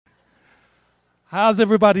How's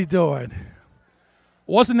everybody doing?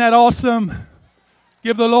 Wasn't that awesome?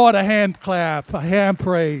 Give the Lord a hand clap, a hand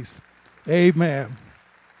praise. Amen.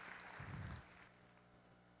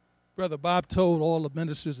 Brother Bob told all the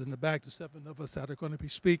ministers in the back, the 7 of us that are going to be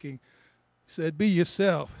speaking, he said, be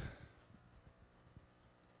yourself.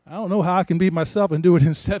 I don't know how I can be myself and do it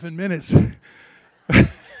in 7 minutes.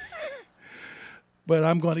 But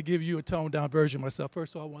I'm going to give you a toned-down version of myself.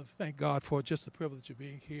 First of all, I want to thank God for just the privilege of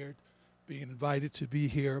being here, being invited to be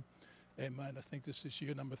here. Amen. I think this is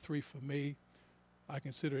year number 3 for me. I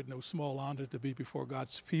consider it no small honor to be before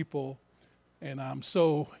God's people. And I'm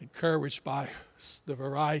so encouraged by the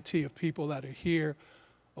variety of people that are here,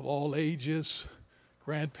 of all ages,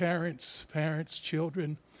 grandparents, parents,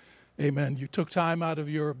 children. Amen. You took time out of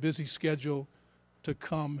your busy schedule to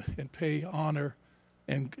come and pay honor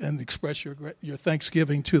and express your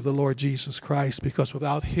thanksgiving to the Lord Jesus Christ, because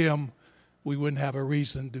without him, we wouldn't have a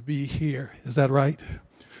reason to be here. Is that right?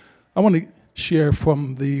 I want to share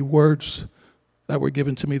from the words that were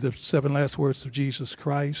given to me, the 7 last words of Jesus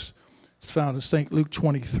Christ. It's found in St. Luke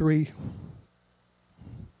 23.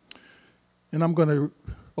 And I'm going to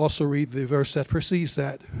also read the verse that precedes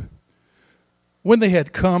that. When they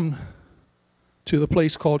had come to the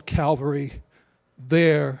place called Calvary,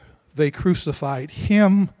 there they crucified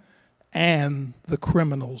him and the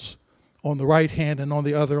criminals on the right hand and on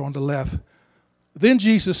the other on the left. Then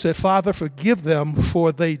Jesus said, Father, forgive them,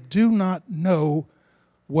 for they do not know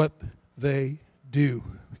what they do.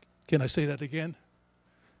 Can I say that again?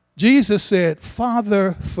 Jesus said,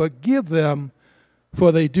 Father, forgive them,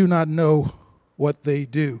 for they do not know what they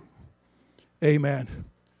do. Amen.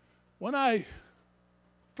 When I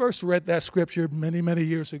first read that scripture many, many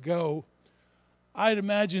years ago, I had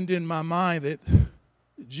imagined in my mind that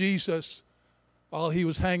Jesus, while he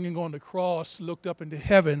was hanging on the cross, looked up into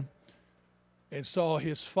heaven and saw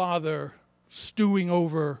his Father stewing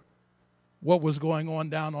over what was going on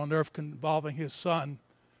down on earth involving his Son.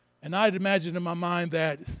 And I had imagined in my mind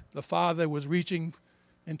that the Father was reaching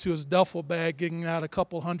into his duffel bag, getting out a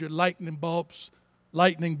couple hundred lightning bolts,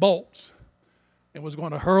 and was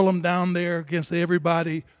going to hurl them down there against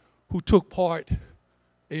everybody who took part,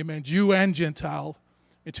 amen, Jew and Gentile,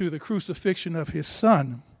 into the crucifixion of his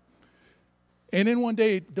Son. And then one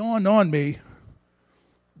day it dawned on me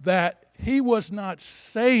that he was not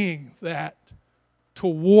saying that to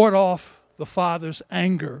ward off the Father's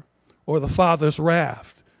anger or the Father's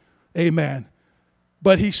wrath. Amen.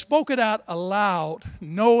 But he spoke it out aloud,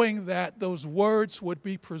 knowing that those words would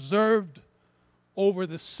be preserved over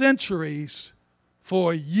the centuries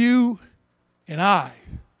for you and I,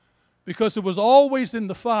 because it was always in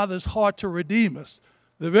the Father's heart to redeem us.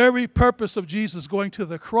 The very purpose of Jesus going to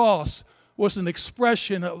the cross was an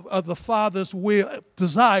expression of the Father's will,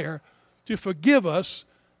 desire to forgive us,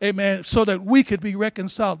 amen, so that we could be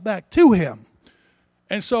reconciled back to him.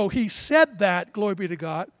 And so he said that, glory be to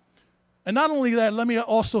God. And not only that, let me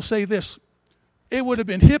also say this. It would have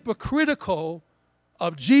been hypocritical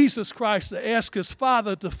of Jesus Christ to ask his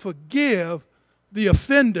Father to forgive the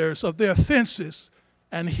offenders of their offenses,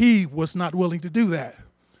 and he was not willing to do that.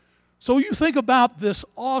 So you think about this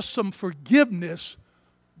awesome forgiveness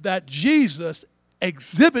that Jesus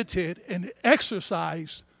exhibited and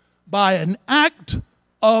exercised by an act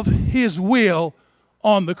of his will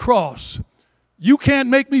on the cross. You can't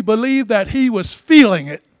make me believe that he was feeling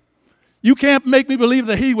it. You can't make me believe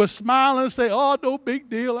that he was smiling and say, oh, no big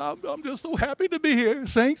deal. I'm just so happy to be here,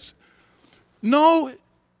 saints. No,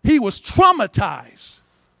 he was traumatized.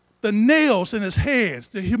 The nails in his hands,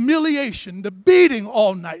 the humiliation, the beating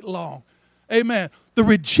all night long. Amen. The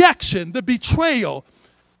rejection, the betrayal,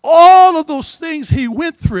 all of those things he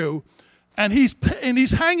went through, and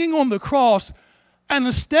he's hanging on the cross, and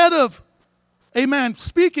instead of, amen,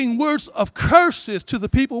 speaking words of curses to the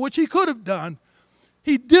people, which he could have done,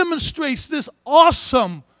 he demonstrates this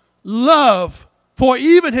awesome love for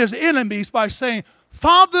even his enemies by saying,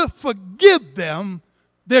 Father, forgive them.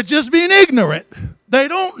 They're just being ignorant. They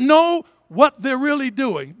don't know what they're really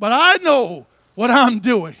doing. But I know what I'm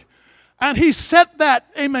doing. And he said that,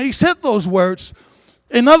 amen, he said those words.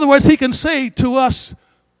 In other words, he can say to us,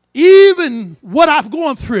 even what I've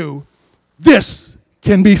gone through, this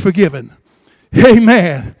can be forgiven.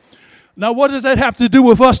 Amen. Now, what does that have to do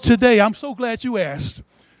with us today? I'm so glad you asked.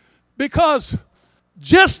 Because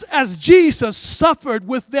just as Jesus suffered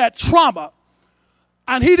with that trauma,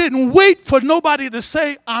 and he didn't wait for nobody to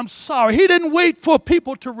say, I'm sorry. He didn't wait for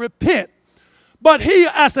people to repent. But he,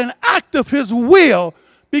 as an act of his will,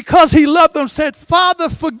 because he loved them, said, Father,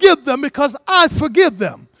 forgive them because I forgive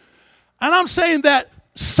them. And I'm saying that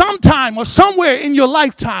sometime or somewhere in your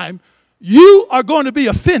lifetime, you are going to be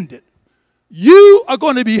offended. You are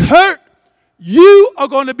going to be hurt. You are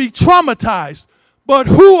going to be traumatized. But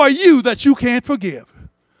who are you that you can't forgive?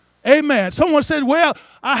 Amen. Someone said, well,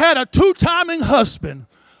 I had a two-timing husband.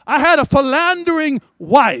 I had a philandering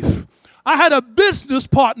wife. I had a business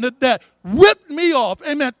partner that ripped me off.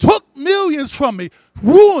 Amen. Took millions from me.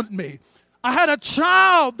 Ruined me. I had a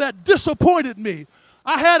child that disappointed me.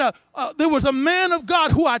 There was a man of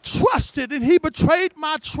God who I trusted, and he betrayed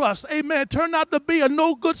my trust. Amen. Turned out to be a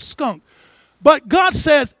no good skunk. But God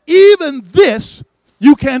says, even this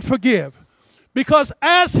you can forgive. Because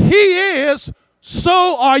as he is,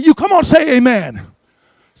 so are you. Come on, say amen.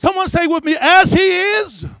 Someone say with me, as he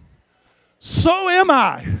is, so am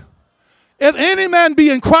I. If any man be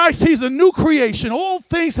in Christ, he's a new creation. All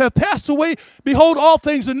things have passed away. Behold, all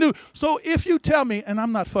things are new. So if you tell me, and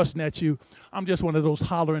I'm not fussing at you, I'm just one of those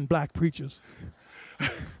hollering black preachers.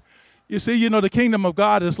 You see, the kingdom of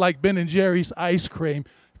God is like Ben and Jerry's ice cream.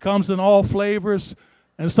 It comes in all flavors,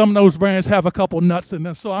 and some of those brands have a couple nuts in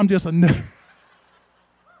them. So I'm just a nut.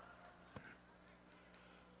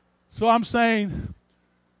 So I'm saying,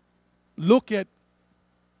 look at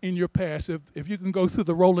in your past, if you can go through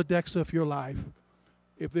the Rolodex of your life,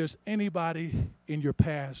 if there's anybody in your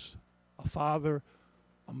past, a father,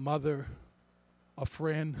 a mother, a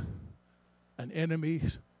friend, an enemy,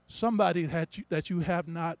 somebody that you have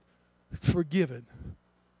not forgiven,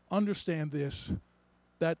 understand this,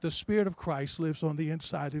 that the Spirit of Christ lives on the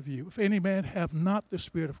inside of you. If any man have not the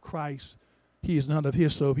Spirit of Christ, he is none of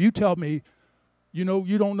his. So if you tell me, you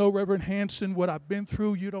don't know Reverend Hanson, what I've been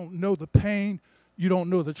through, you don't know the pain, you don't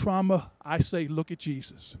know the trauma, I say, look at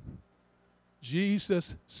Jesus.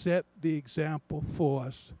 Jesus set the example for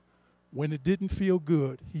us. When it didn't feel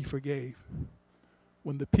good, he forgave.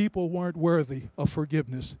 When the people weren't worthy of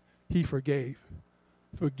forgiveness, he forgave.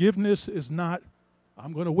 Forgiveness is not,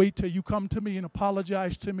 I'm going to wait till you come to me and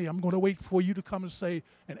apologize to me. I'm going to wait for you to come and say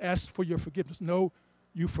and ask for your forgiveness. No,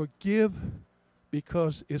 you forgive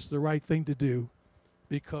because it's the right thing to do,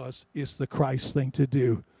 because it's the Christ thing to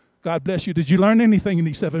do. God bless you. Did you learn anything in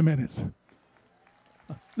these 7 minutes?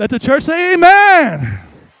 Let the church say amen.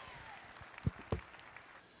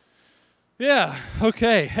 Yeah,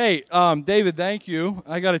 okay. Hey, David, thank you.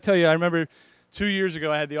 I got to tell you, I remember 2 years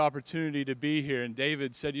ago I had the opportunity to be here, and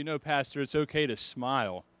David said, Pastor, it's okay to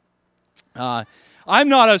smile. I'm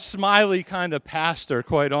not a smiley kind of pastor,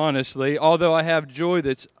 quite honestly, although I have joy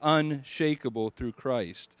that's unshakable through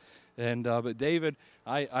Christ. But David,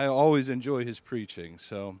 I always enjoy his preaching.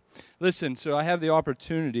 So listen, I have the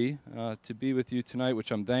opportunity to be with you tonight, which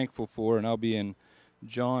I'm thankful for, and I'll be in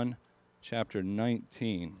John chapter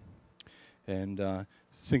 19. And I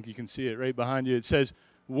think you can see it right behind you. It says,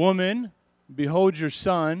 "Woman, behold your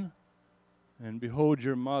son, and behold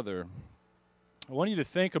your mother." I want you to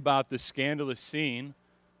think about the scandalous scene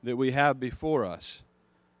that we have before us.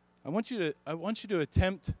 I want you to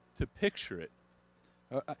attempt to picture it.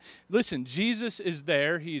 Listen, Jesus is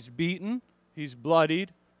there. He's beaten. He's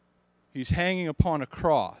bloodied. He's hanging upon a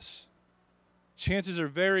cross. Chances are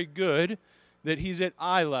very good that he's at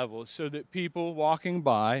eye level so that people walking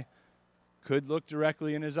by could look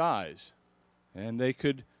directly in his eyes, and they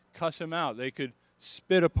could cuss him out. They could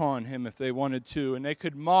spit upon him if they wanted to, and they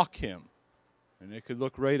could mock him, and they could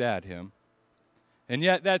look right at him. And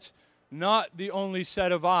yet that's not the only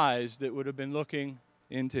set of eyes that would have been looking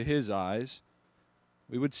into his eyes.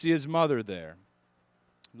 We would see his mother there,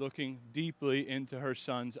 looking deeply into her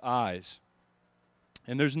son's eyes.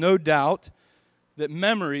 And there's no doubt that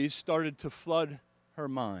memories started to flood her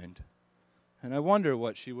mind. And I wonder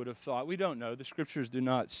what she would have thought. We don't know. The scriptures do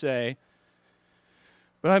not say.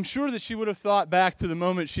 But I'm sure that she would have thought back to the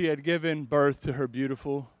moment she had given birth to her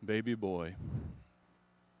beautiful baby boy.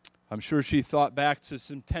 I'm sure she thought back to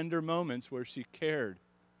some tender moments where she cared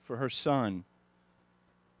for her son.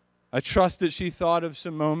 I trust that she thought of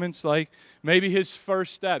some moments like maybe his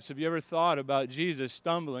first steps. Have you ever thought about Jesus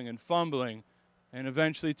stumbling and fumbling and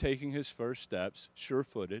eventually taking his first steps,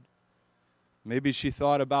 sure-footed? Maybe she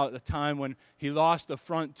thought about the time when he lost a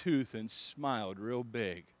front tooth and smiled real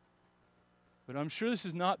big. But I'm sure this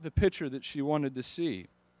is not the picture that she wanted to see.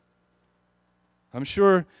 I'm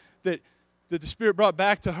sure that the Spirit brought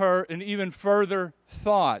back to her an even further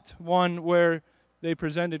thought, one where they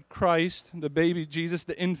presented Christ, the baby Jesus,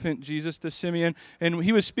 the infant Jesus, to Simeon, and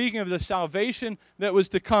he was speaking of the salvation that was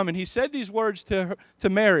to come. And he said these words to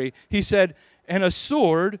Mary. He said, "And a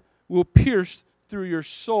sword will pierce through your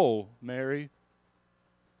soul, Mary."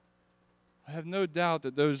 I have no doubt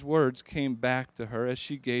that those words came back to her as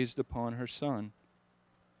she gazed upon her son.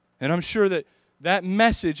 And I'm sure that that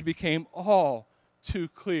message became all too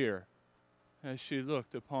clear as she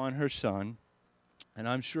looked upon her son And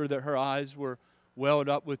I'm sure that her eyes were welled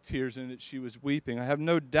up with tears and that she was weeping. I have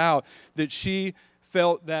no doubt that she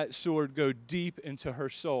felt that sword go deep into her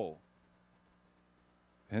soul.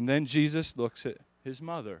 And then Jesus looks at his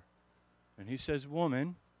mother, and he says,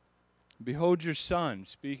 "Woman, behold your son,"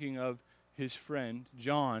 speaking of his friend,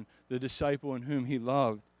 John, the disciple in whom he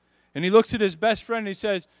loved. And he looks at his best friend and he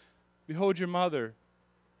says, "Behold your mother,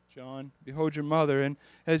 John, behold your mother." And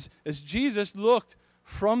as Jesus looked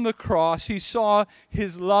from the cross, he saw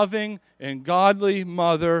his loving and godly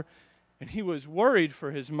mother, and he was worried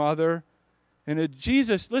for his mother. And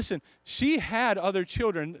Jesus, listen, she had other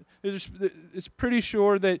children. It's pretty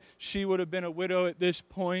sure that she would have been a widow at this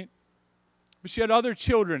point. But she had other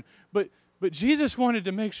children. But Jesus wanted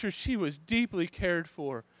to make sure she was deeply cared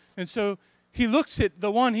for. And so he looks at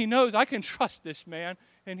the one he knows, I can trust this man,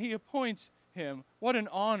 and he appoints him. What an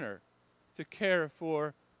honor to care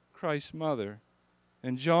for Christ's mother.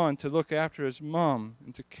 And John to look after his mom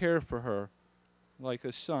and to care for her like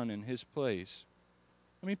a son in his place.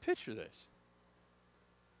 I mean, picture this.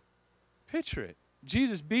 Picture it.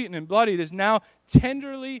 Jesus, beaten and bloodied, is now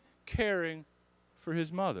tenderly caring for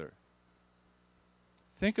his mother.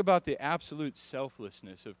 Think about the absolute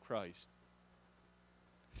selflessness of Christ.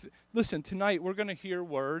 Listen, tonight we're going to hear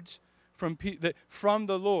words from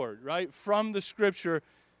the Lord, right? From the Scripture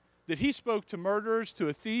that he spoke to murderers, to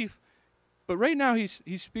a thief. But right now he's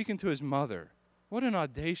speaking to his mother. What an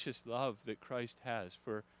audacious love that Christ has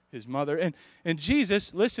for his mother. And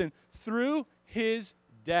Jesus, listen, through his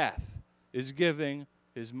death, is giving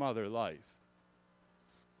his mother life.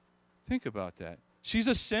 Think about that. She's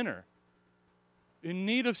a sinner in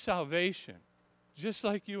need of salvation, just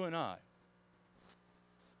like you and I.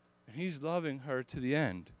 And he's loving her to the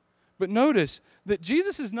end. But notice that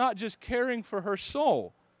Jesus is not just caring for her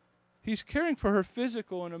soul. He's caring for her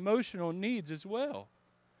physical and emotional needs as well.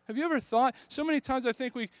 Have you ever thought, so many times I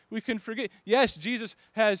think we can forget, yes, Jesus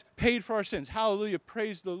has paid for our sins. Hallelujah,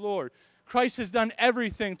 praise the Lord. Christ has done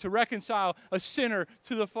everything to reconcile a sinner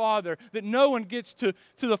to the Father, that no one gets to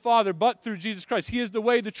the Father but through Jesus Christ. He is the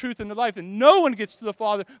way, the truth, and the life, and no one gets to the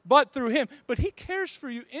Father but through him. But he cares for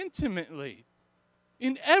you intimately,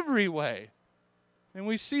 in every way. And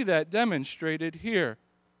we see that demonstrated here.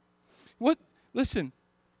 Listen,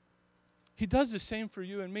 he does the same for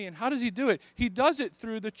you and me. And how does he do it? He does it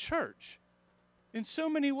through the church in so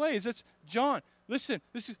many ways. That's John. Listen,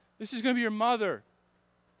 this is going to be your mother.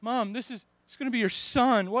 Mom, it's going to be your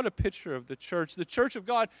son. What a picture of the church of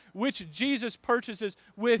God, which Jesus purchases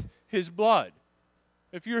with his blood.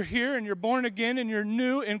 If you're here and you're born again and you're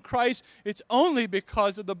new in Christ, it's only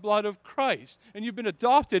because of the blood of Christ. And you've been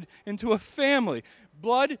adopted into a family.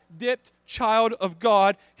 Blood-dipped child of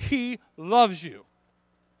God, he loves you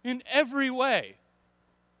in every way.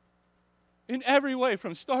 In every way,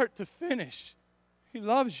 from start to finish. He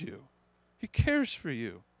loves you. He cares for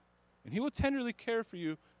you. And he will tenderly care for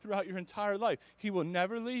you throughout your entire life. He will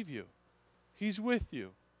never leave you. He's with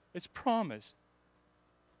you. It's promised.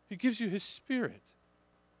 He gives you his Spirit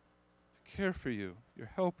to care for you, your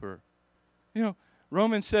helper. You know,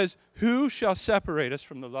 Romans says, who shall separate us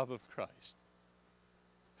from the love of Christ?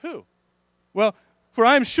 Who? Well, for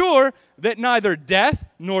I am sure that neither death,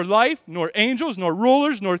 nor life, nor angels, nor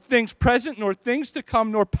rulers, nor things present, nor things to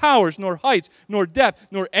come, nor powers, nor heights, nor depth,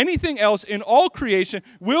 nor anything else in all creation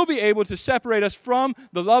will be able to separate us from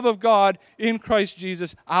the love of God in Christ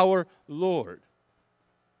Jesus our Lord.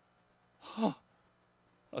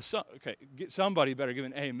 Okay, somebody better give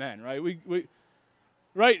an amen, right?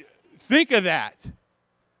 Right? Think of that.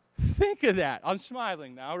 Think of that. I'm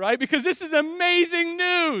smiling now, right? Because this is amazing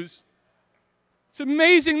news. It's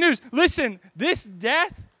amazing news. Listen, this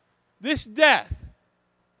death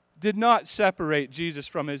did not separate Jesus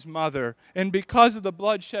from his mother. And because of the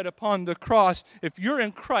blood shed upon the cross, if you're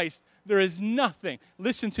in Christ, there is nothing,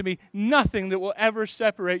 listen to me, nothing that will ever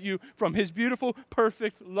separate you from his beautiful,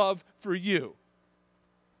 perfect love for you.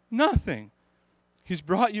 Nothing. He's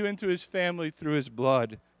brought you into his family through his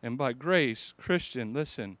blood. And by grace, Christian,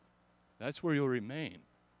 listen, that's where you'll remain.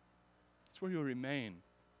 That's where you'll remain.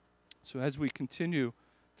 So as we continue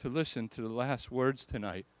to listen to the last words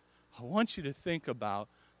tonight, I want you to think about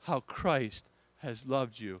how Christ has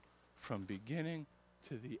loved you from beginning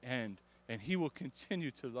to the end. And he will continue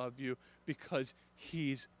to love you because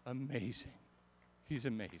he's amazing. He's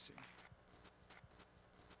amazing.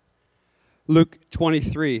 Luke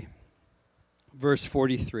 23, verse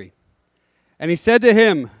 43. And he said to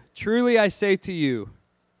him, truly I say to you,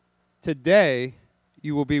 today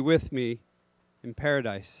you will be with me in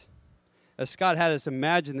paradise. As Scott had us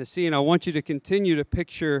imagine the scene, I want you to continue to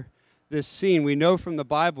picture this scene. We know from the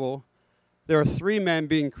Bible there are three men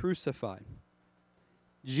being crucified.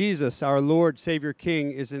 Jesus, our Lord, Savior,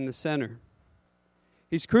 King, is in the center.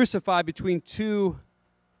 He's crucified between two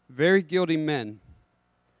very guilty men.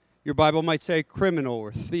 Your Bible might say criminal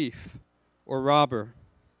or thief or robber.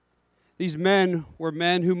 These men were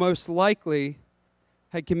men who most likely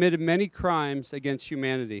had committed many crimes against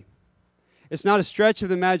humanity. It's not a stretch of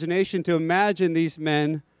the imagination to imagine these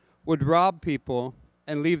men would rob people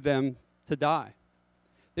and leave them to die.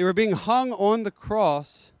 They were being hung on the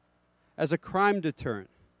cross as a crime deterrent.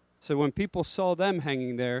 So when people saw them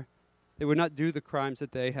hanging there, they would not do the crimes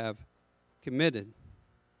that they have committed.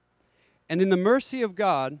 And in the mercy of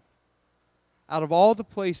God, out of all the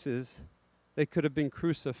places they could have been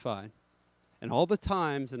crucified, and all the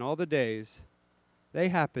times and all the days, they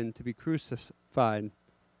happened to be crucified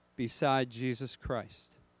beside Jesus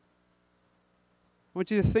Christ. I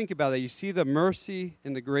want you to think about that. You see the mercy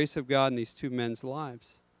and the grace of God in these two men's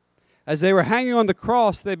lives. As they were hanging on the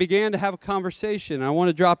cross, they began to have a conversation. I want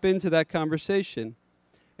to drop into that conversation.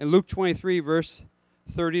 In Luke 23, verse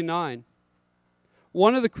 39,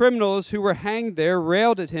 one of the criminals who were hanged there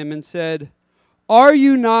railed at him and said, "Are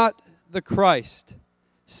you not the Christ?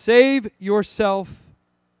 Save yourself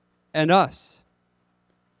and us."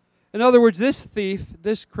 In other words, this thief,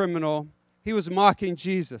 this criminal, he was mocking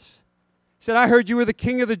Jesus. He said, "I heard you were the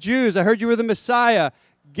King of the Jews. I heard you were the Messiah.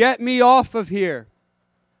 Get me off of here."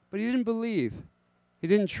 But he didn't believe. He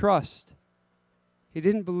didn't trust. He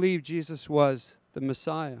didn't believe Jesus was the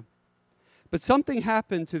Messiah. But something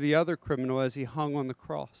happened to the other criminal as he hung on the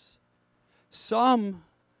cross. Some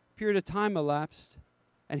period of time elapsed,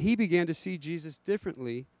 and he began to see Jesus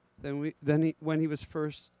differently than when he was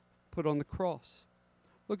first put on the cross.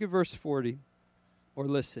 Look at verse 40, or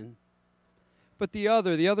listen. But the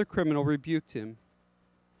other criminal rebuked him.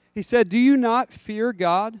 He said, "Do you not fear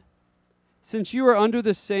God, since you are under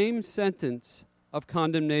the same sentence of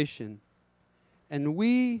condemnation? And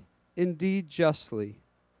we indeed justly,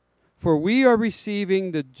 for we are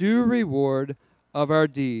receiving the due reward of our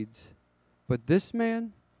deeds. But this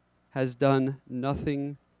man has done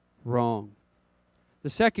nothing wrong." The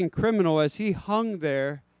second criminal, as he hung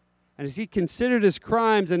there, and as he considered his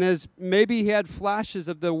crimes, and as maybe he had flashes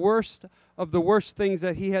of the worst things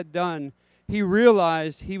that he had done, he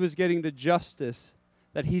realized he was getting the justice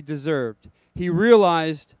that he deserved. He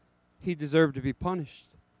realized he deserved to be punished.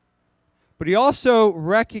 But he also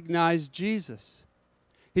recognized Jesus.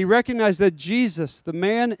 He recognized that Jesus, the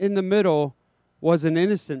man in the middle, was an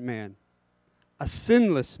innocent man, a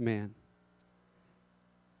sinless man.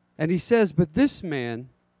 And he says, but this man,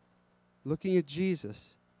 looking at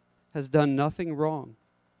Jesus, has done nothing wrong.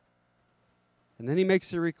 And then he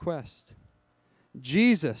makes a request.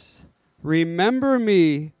 Jesus, remember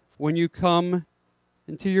me when you come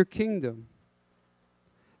into your kingdom.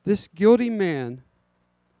 This guilty man,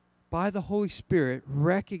 by the Holy Spirit,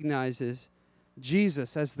 recognizes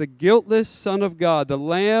Jesus as the guiltless Son of God, the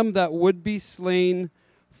Lamb that would be slain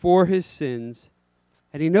for his sins.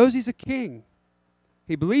 And he knows he's a king.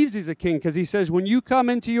 He believes he's a king because he says, when you come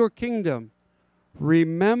into your kingdom,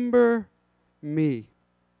 remember me.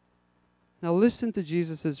 Now listen to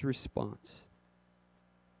Jesus' response.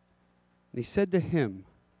 And he said to him,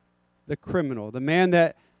 the criminal, the man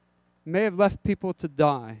that may have left people to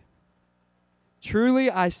die, truly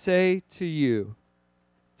I say to you,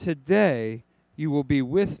 today you will be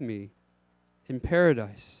with me in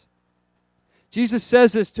paradise. Jesus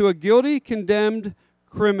says this to a guilty, condemned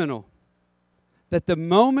criminal, that the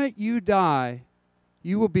moment you die,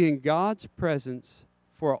 you will be in God's presence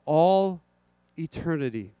for all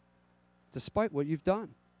eternity, despite what you've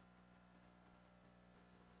done.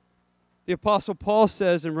 The Apostle Paul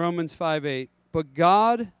says in Romans 5:8, but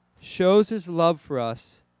God shows his love for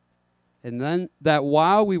us, and then that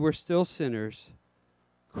while we were still sinners,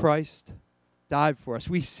 Christ died for us.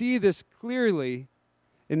 We see this clearly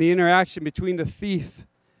in the interaction between the thief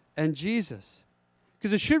and Jesus.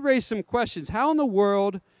 Because it should raise some questions. How in the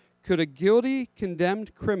world could a guilty,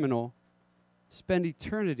 condemned criminal spend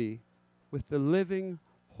eternity with the living,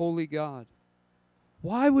 holy God?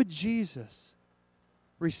 Why would Jesus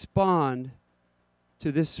respond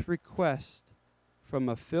to this request from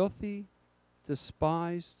a filthy,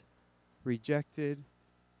 despised, rejected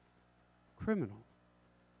criminal?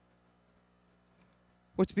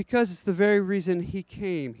 Well, it's because it's the very reason he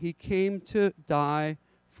came. He came to die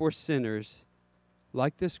for sinners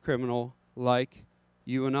like this criminal, like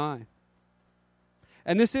you and I.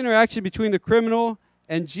 And this interaction between the criminal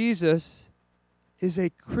and Jesus is a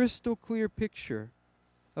crystal clear picture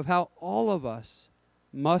of how all of us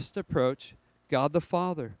must approach God the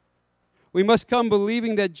Father. We must come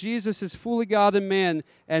believing that Jesus is fully God and man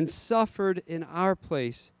and suffered in our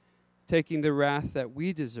place taking the wrath that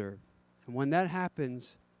we deserve. And when that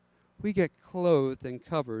happens, we get clothed and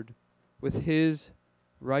covered with his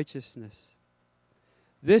righteousness.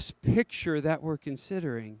 This picture that we're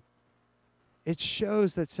considering, it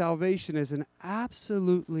shows that salvation is an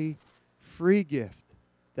absolutely free gift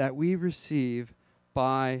that we receive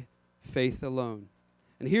by faith alone.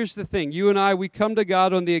 And here's the thing. You and I, we come to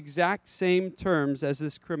God on the exact same terms as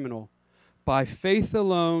this criminal. By faith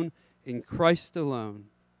alone, in Christ alone.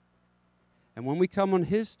 And when we come on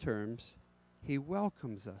his terms, he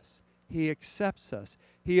welcomes us. He accepts us.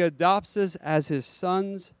 He adopts us as his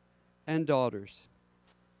sons and daughters.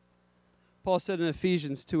 Paul said in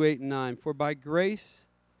Ephesians 2:8-9, "For by grace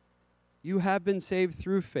you have been saved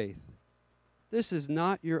through faith. This is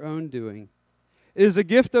not your own doing. It is a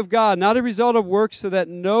gift of God, not a result of works, so that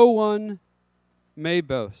no one may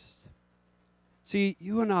boast." See,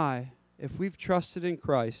 you and I, if we've trusted in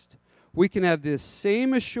Christ, we can have this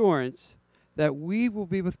same assurance that we will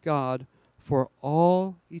be with God for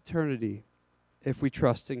all eternity if we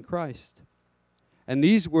trust in Christ. And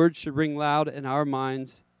these words should ring loud in our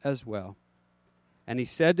minds as well. And he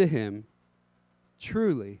said to him,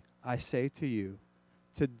 "Truly, I say to you,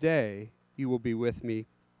 today you will be with me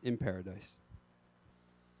in paradise."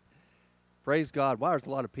 Praise God. Wow, there's a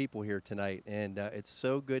lot of people here tonight, and it's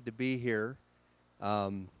so good to be here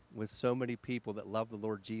with so many people that love the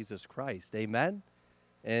Lord Jesus Christ. Amen?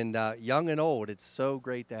 And young and old, it's so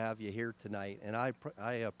great to have you here tonight. And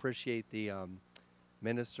I appreciate the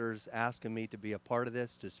ministers asking me to be a part of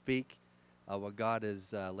this, to speak what God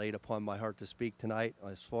has laid upon my heart to speak tonight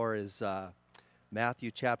as far as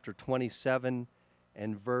Matthew chapter 27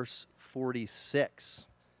 and verse 46.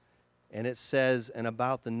 And it says, "And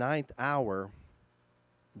about the 9th hour,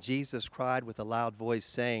 Jesus cried with a loud voice,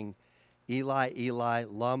 saying, Eli, Eli,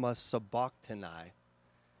 lama sabachthani."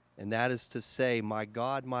 And that is to say, my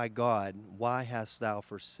God, why hast thou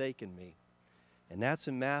forsaken me? And that's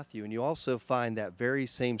in Matthew. And you also find that very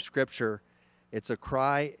same scripture. It's a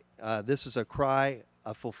cry. This is a cry,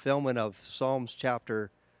 a fulfillment of Psalms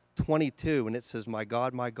chapter 22. And it says, my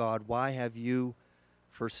God, why have you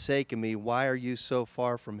forsaken me? Why are you so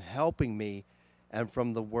far from helping me and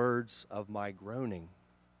from the words of my groaning?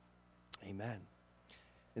 Amen.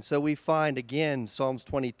 And so we find, again, Psalms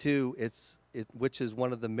 22, which is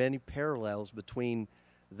one of the many parallels between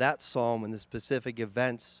that psalm and the specific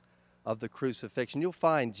events of the crucifixion. You'll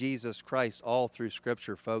find Jesus Christ all through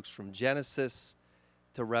Scripture, folks, from Genesis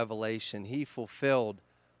to Revelation. He fulfilled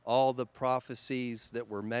all the prophecies that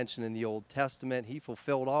were mentioned in the Old Testament. He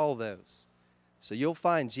fulfilled all those. So you'll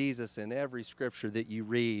find Jesus in every Scripture that you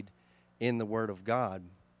read in the Word of God.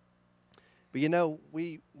 But you know,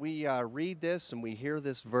 we read this and we hear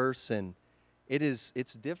this verse, and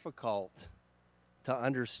it's difficult to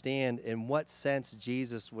understand in what sense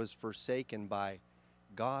Jesus was forsaken by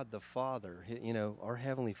God the Father, you know, our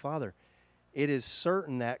Heavenly Father. It is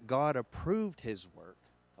certain that God approved his work.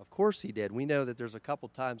 Of course he did. We know that there's a couple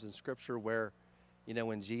times in Scripture where, you know,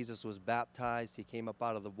 when Jesus was baptized, he came up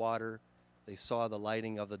out of the water. They saw the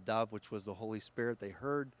lighting of the dove, which was the Holy Spirit. They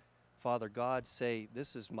heard Father God say,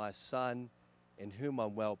 "This is my Son, in whom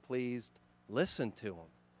I'm well pleased. Listen to him."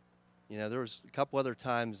 You know, there was a couple other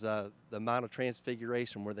times, the Mount of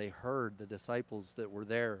Transfiguration, where they heard, the disciples that were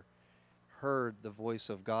there heard the voice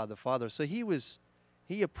of God the Father. So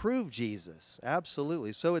he approved Jesus,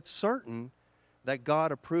 absolutely. So it's certain that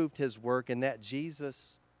God approved his work and that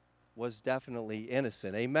Jesus was definitely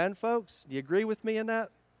innocent. Amen, folks? Do you agree with me in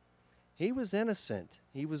that? He was innocent.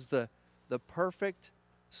 He was the perfect,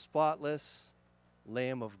 spotless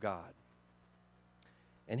Lamb of God.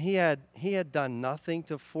 And he had done nothing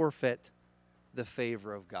to forfeit the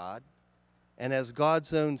favor of God. And as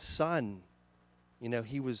God's own Son, you know,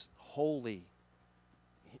 he was holy,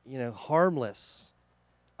 you know, harmless,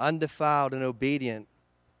 undefiled, and obedient.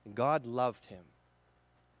 And God loved him.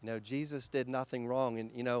 You know, Jesus did nothing wrong. And,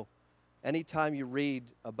 you know, anytime you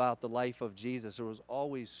read about the life of Jesus, there was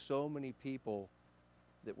always so many people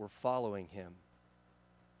that were following him.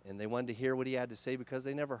 And they wanted to hear what he had to say because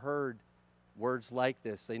they never heard words like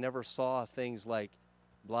this. They never saw things like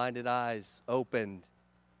blinded eyes opened,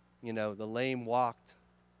 you know, the lame walked,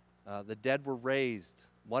 the dead were raised,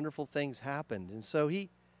 wonderful things happened. And so he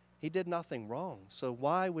did nothing wrong. So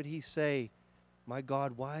why would he say, "My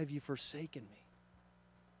God, why have you forsaken me?"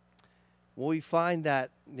 Well, we find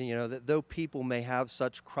that, you know, that though people may have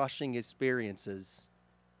such crushing experiences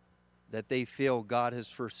that they feel God has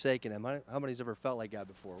forsaken them. How many's ever felt like that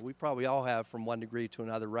before? We probably all have, from one degree to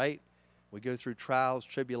another, right? We go through trials,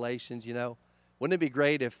 tribulations, you know. Wouldn't it be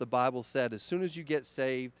great if the Bible said, as soon as you get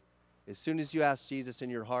saved, as soon as you ask Jesus in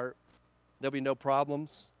your heart, there'll be no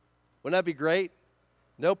problems? Wouldn't that be great?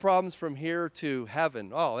 No problems from here to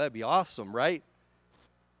heaven. Oh, that'd be awesome, right?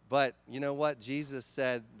 But you know what? Jesus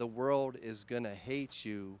said, the world is going to hate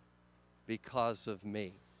you because of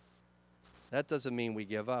me. That doesn't mean we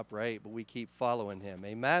give up, right? But we keep following him.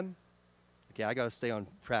 Amen? Okay, I got to stay on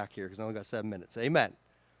track here because I only got 7 minutes. Amen.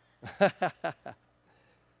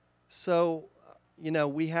 So,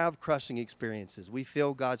 we have crushing experiences. We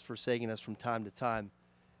feel God's forsaking us from time to time.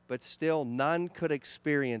 But still, none could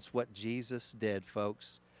experience what Jesus did,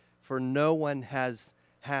 folks. For no one has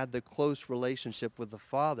had the close relationship with the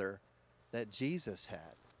Father that Jesus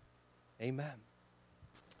had. Amen.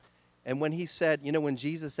 And when he said, when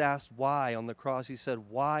Jesus asked why on the cross, he said,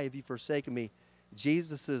 why have you forsaken me?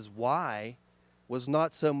 Jesus' why was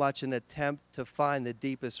not so much an attempt to find the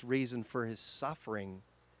deepest reason for his suffering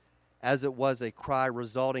as it was a cry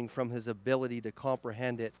resulting from his ability to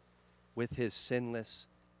comprehend it with his sinless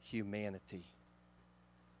humanity.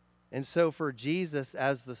 And so for Jesus,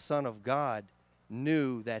 as the Son of God,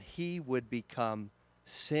 knew that he would become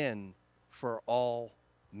sin for all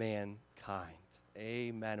mankind.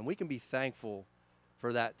 Amen. And we can be thankful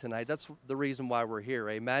for that tonight. That's the reason why we're here.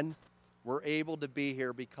 Amen. We're able to be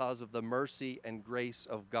here because of the mercy and grace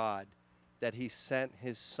of God, that he sent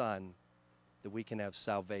his Son that we can have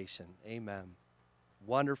salvation. Amen.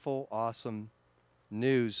 Wonderful, awesome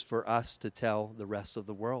news for us to tell the rest of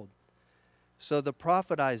the world. So the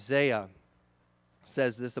prophet Isaiah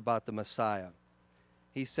says this about the Messiah.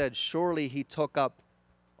 He said, surely he took up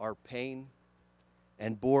our pain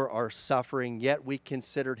and bore our suffering, yet we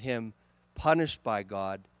considered him punished by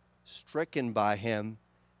God, stricken by him,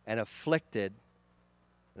 and afflicted.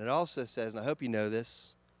 And it also says, and I hope you know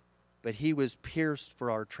this, but he was pierced for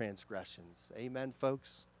our transgressions. Amen,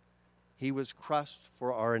 folks? He was crushed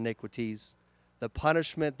for our iniquities. The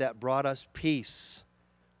punishment that brought us peace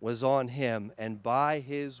was on him, and by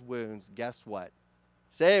his wounds, guess what?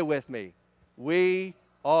 Say it with me. We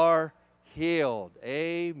are healed.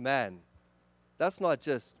 Amen. That's not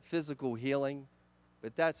just physical healing,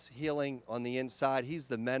 but that's healing on the inside. He's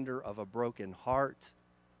the mender of a broken heart.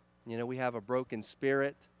 We have a broken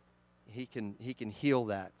spirit. He can heal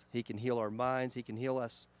that. He can heal our minds. He can heal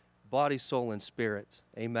us, body, soul, and spirit.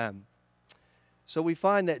 Amen. So we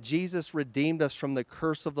find that Jesus redeemed us from the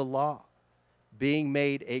curse of the law, being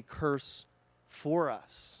made a curse for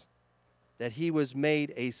us. That he was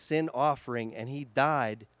made a sin offering, and he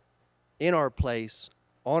died in our place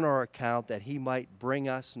on our account, that he might bring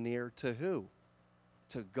us near to who?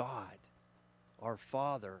 To God, our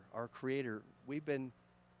Father, our Creator. We've been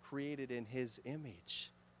created in his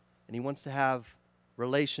image, and he wants to have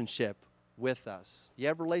relationship with us. You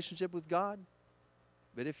have a relationship with God?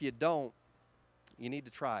 But if you don't, you need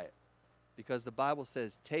to try it, because the Bible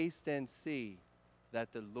says, taste and see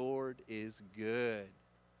that the Lord is good.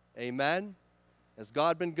 Amen? Has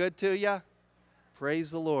God been good to you?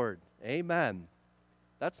 Praise the Lord. Amen.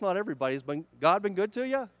 That's not everybody. Has God been good to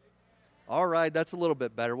you? All right, that's a little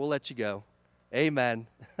bit better. We'll let you go. Amen.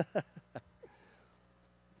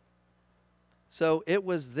 So it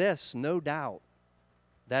was this, no doubt,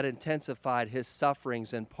 that intensified his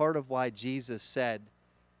sufferings, and part of why Jesus said,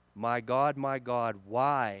 my God,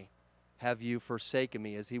 why have you forsaken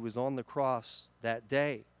me?" as he was on the cross that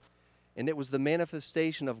day. And it was the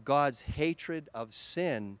manifestation of God's hatred of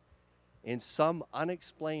sin in some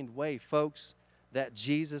unexplained way, folks, that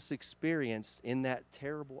Jesus experienced in that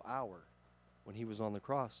terrible hour when he was on the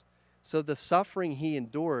cross. So the suffering he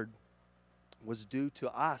endured was due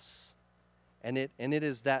to us. And it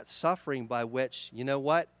is that suffering by which, you know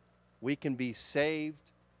what? We can be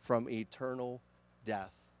saved from eternal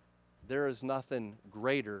death. There is nothing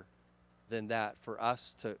greater than that for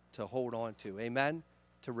us to hold on to. Amen?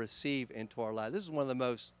 To receive into our life. This is one of the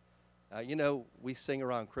most, we sing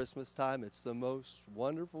around Christmas time, it's the most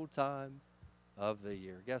wonderful time of the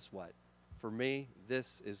year. Guess what? For me,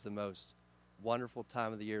 this is the most wonderful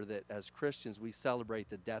time of the year, that as Christians we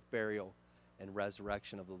celebrate the death, burial, and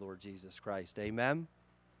resurrection of the Lord Jesus Christ. Amen?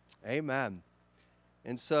 Amen.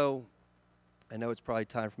 And so, I know it's probably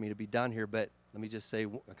time for me to be done here, but let me just say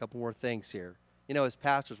a couple more things here. As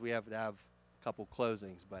pastors, we have to have a couple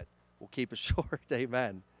closings, but we'll keep it short.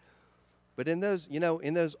 Amen. But in those,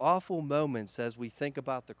 in those awful moments, as we think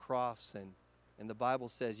about the cross, and the Bible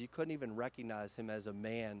says you couldn't even recognize him as a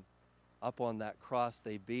man up on that cross.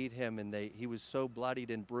 They beat him, and he was so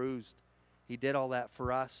bloodied and bruised. He did all that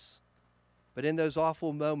for us. But in those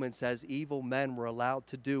awful moments, as evil men were allowed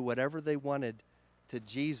to do whatever they wanted to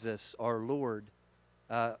Jesus, our Lord,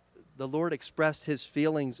 the Lord expressed his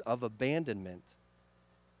feelings of abandonment.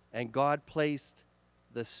 And God placed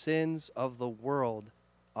the sins of the world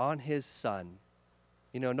on his Son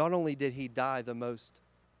not only did he die the most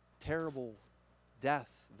terrible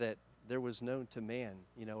death that there was known to man,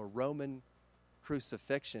 a Roman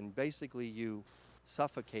crucifixion. Basically, you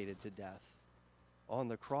suffocated to death on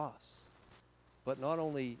the cross. But not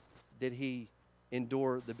only did he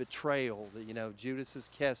endure the betrayal, Judas's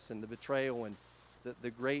kiss and the betrayal and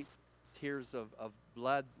the great tears of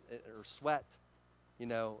blood or sweat,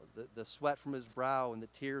 the sweat from his brow and the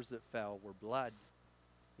tears that fell were blood,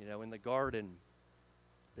 in the garden.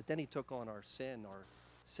 But then he took on our sin, our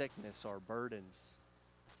sickness, our burdens.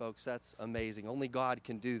 Folks, that's amazing. Only God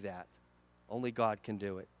can do that. Only God can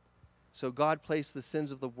do it. So God placed the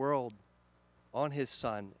sins of the world on his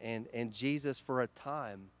Son, and Jesus for a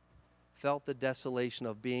time felt the desolation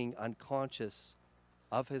of being unconscious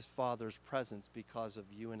of his Father's presence because of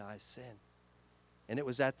you and I's sin. And it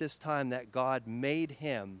was at this time that God made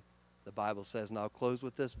him, the Bible says, and I'll close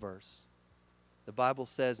with this verse. The Bible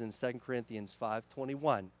says in 2 Corinthians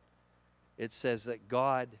 5:21, it says that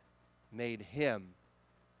God made him,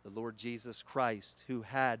 the Lord Jesus Christ, who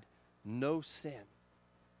had no sin,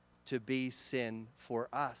 to be sin for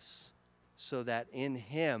us, so that in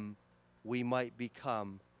him we might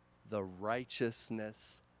become the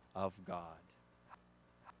righteousness of God.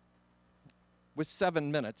 With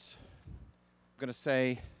 7 minutes, I'm going to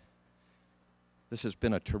say this has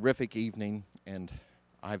been a terrific evening, and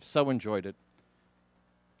I've so enjoyed it.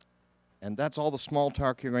 And that's all the small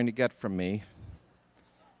talk you're going to get from me.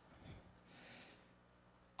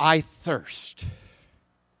 I thirst.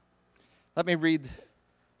 Let me read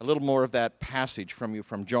a little more of that passage from you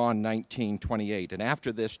from John 19:28. And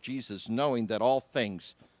after this, Jesus, knowing that all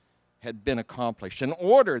things had been accomplished, in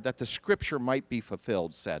order that the scripture might be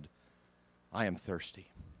fulfilled, said, I am thirsty.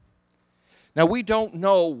 Now, we don't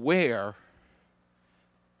know where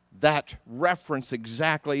that reference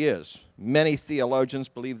exactly is. Many theologians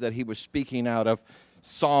believe that he was speaking out of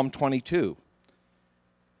Psalm 22.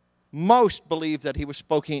 Most believe that he was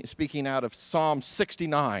speaking out of Psalm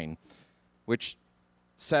 69, which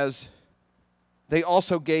says, they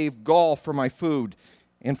also gave gall for my food,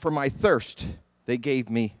 and for my thirst they gave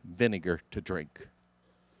me vinegar to drink.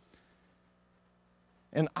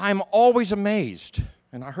 And I'm always amazed,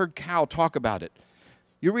 and I heard Cal talk about it.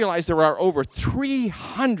 You realize there are over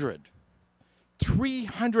 300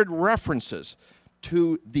 references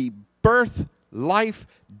to the birth, life,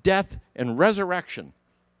 death, and resurrection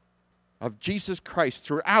of Jesus Christ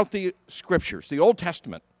throughout the Scriptures, the Old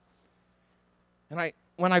Testament. And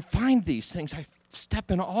when I find these things, I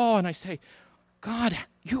step in awe and I say, God,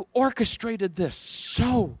 you orchestrated this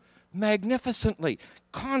so magnificently,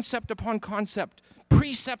 concept upon concept,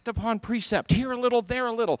 precept upon precept, here a little, there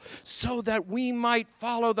a little, so that we might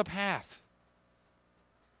follow the path.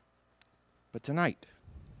 But tonight,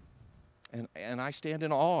 and I stand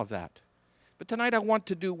in awe of that, but tonight I want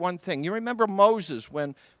to do one thing. You remember Moses,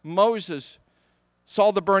 when Moses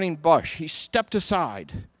saw the burning bush, he stepped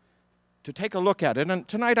aside to take a look at it. And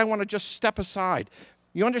tonight I want to just step aside.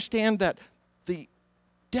 You understand that the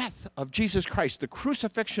death of Jesus Christ, the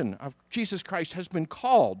crucifixion of Jesus Christ, has been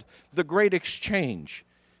called the great exchange.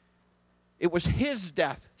 It was his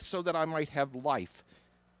death so that I might have life.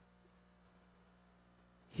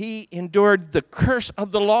 He endured the curse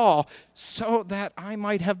of the law so that I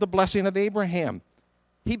might have the blessing of Abraham.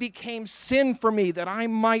 He became sin for me that I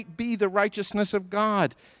might be the righteousness of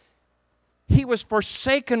God. He was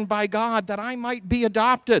forsaken by God that I might be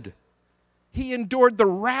adopted. He endured the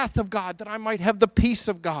wrath of God that I might have the peace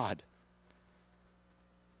of God.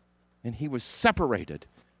 And he was separated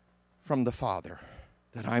from the Father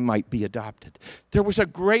that I might be adopted. There was a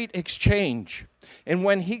great exchange. And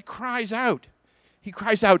when he cries out,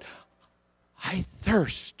 I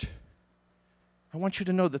thirst. I want you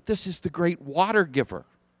to know that this is the great water giver.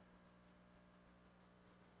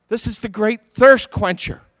 This is the great thirst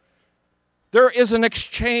quencher. There is an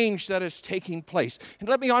exchange that is taking place. And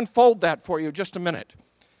let me unfold that for you just a minute.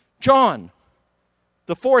 John,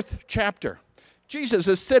 the 4th chapter. Jesus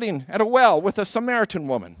is sitting at a well with a Samaritan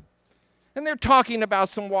woman. And they're talking about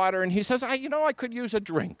some water, and he says, I could use a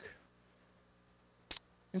drink.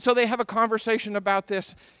 And so they have a conversation about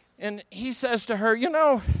this, and he says to her,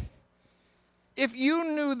 if you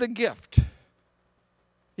knew the gift,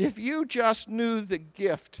 if you just knew the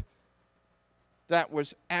gift that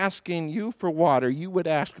was asking you for water, you would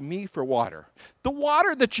ask me for water. The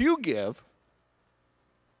water that you give,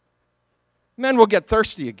 men will get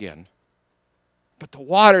thirsty again. But the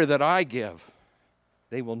water that I give,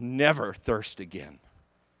 they will never thirst again.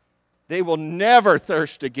 They will never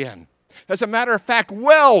thirst again. As a matter of fact,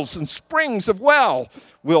 wells and springs of will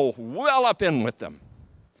well up in with them.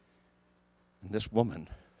 And this woman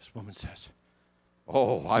says,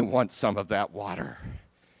 Oh, I want some of that water.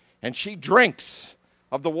 And she drinks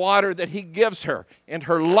of the water that he gives her, and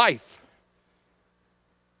her life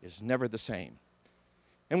is never the same.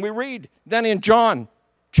 And we read then in John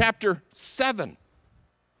chapter 7,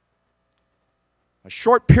 a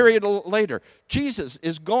short period later, Jesus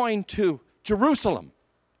is going to Jerusalem.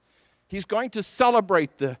 He's going to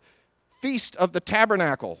celebrate the Feast of the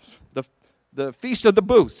Tabernacles, the Feast of the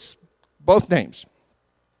Booths, both names.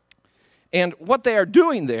 And what they are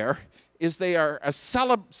doing there is they are a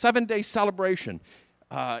 7-day celebration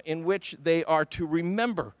in which they are to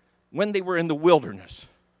remember when they were in the wilderness.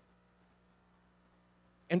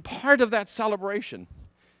 And part of that celebration,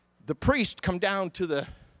 the priests come down to the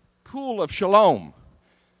pool of Shalom,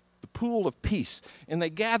 the pool of peace, and they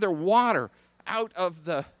gather water out of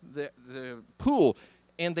the pool,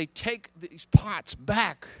 and they take these pots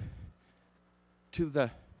back to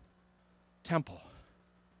the temple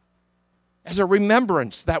as a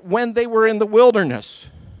remembrance that when they were in the wilderness,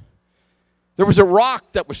 there was a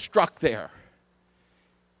rock that was struck there.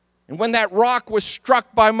 And when that rock was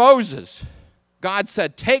struck by Moses, God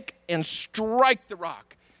said, take and strike the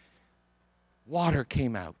rock. Water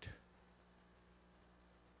came out.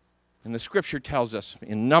 And the scripture tells us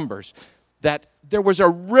in Numbers that there was a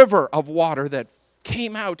river of water that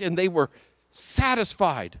came out, and they were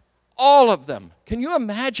satisfied, all of them. Can you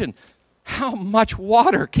imagine how much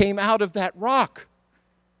water came out of that rock?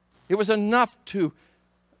 It was enough to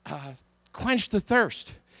quench the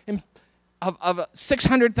thirst of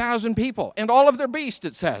 600,000 people and all of their beasts,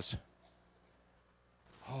 it says.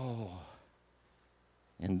 Oh,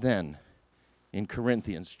 and then in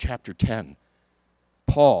Corinthians chapter 10,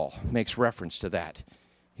 Paul makes reference to that.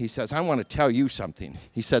 He says, I want to tell you something.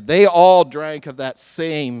 He said, they all drank of that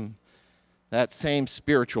same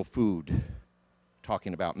spiritual food,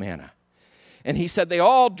 talking about manna. And he said they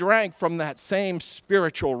all drank from that same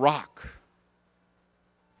spiritual rock.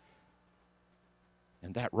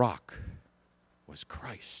 And that rock was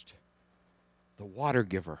Christ, the water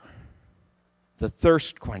giver, the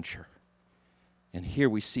thirst quencher. And here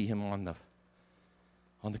we see him on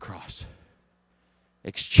the cross,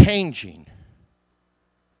 exchanging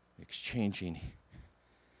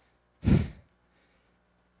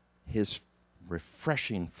his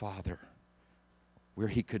refreshing Father, where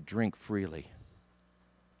he could drink freely,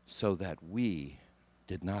 so that we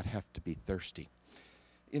did not have to be thirsty.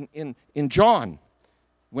 In John,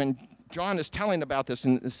 when John is telling about this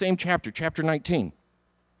in the same chapter, chapter 19,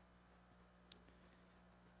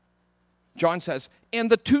 John says, and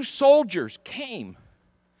the 2 soldiers came,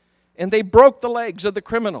 and they broke the legs of the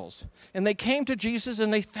criminals. And they came to Jesus,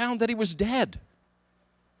 and they found that he was dead.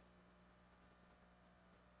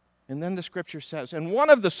 And then the scripture says, and one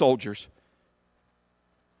of the soldiers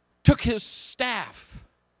took his staff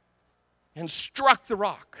and struck the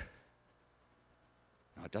rock.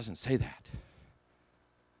 No, it doesn't say that.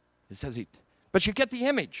 It says but you get the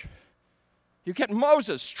image. You get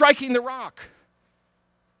Moses striking the rock.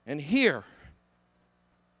 And here,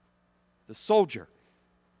 the soldier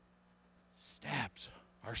stabs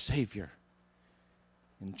our Savior.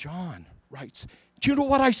 And John writes, do you know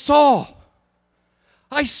what I saw?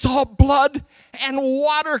 I saw blood and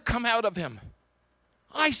water come out of him.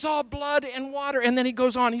 I saw blood and water. And then he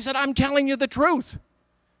goes on. He said, I'm telling you the truth.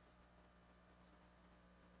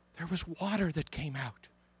 There was water that came out.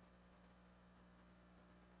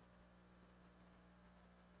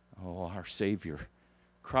 Oh, our Savior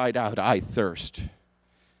cried out, I thirst,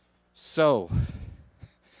 so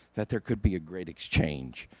that there could be a great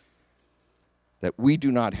exchange, that we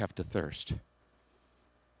do not have to thirst,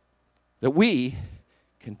 that we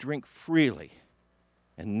can drink freely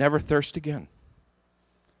and never thirst again.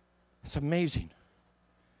 It's amazing.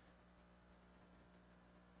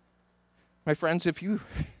 My friends, if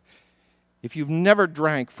you've never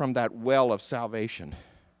drank from that well of salvation,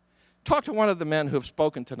 talk to one of the men who have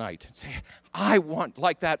spoken tonight and say, I want,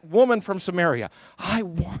 like that woman from Samaria, I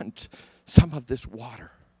want some of this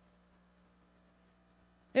water.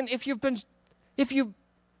 And if you've been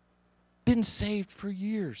saved for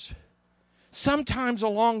years, sometimes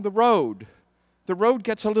along the road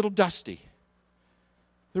gets a little dusty.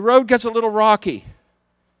 The road gets a little rocky.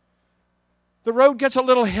 The road gets a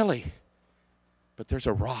little hilly. But there's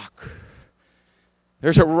a rock.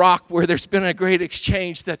 There's a rock where there's been a great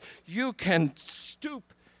exchange that you can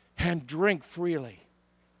stoop and drink freely.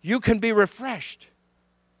 You can be refreshed.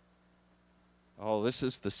 Oh, this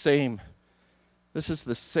is the same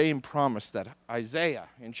promise that Isaiah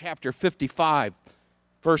in chapter 55,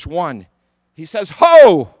 verse 1, he says,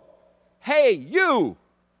 ho, hey, you,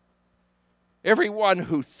 everyone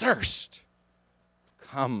who thirsts,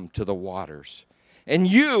 come to the waters. And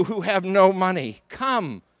you who have no money,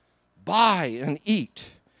 come, buy and eat.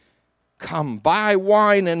 Come, buy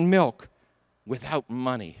wine and milk without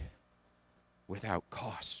money, without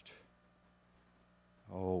cost.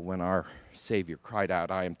 Oh, when our Savior cried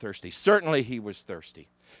out, I am thirsty. Certainly he was thirsty.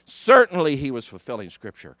 Certainly he was fulfilling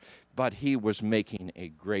Scripture. But he was making a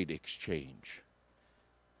great exchange.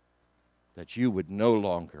 That you would no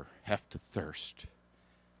longer have to thirst,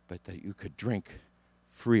 but that you could drink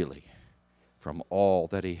freely from all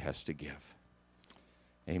that he has to give.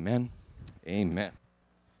 Amen. Amen.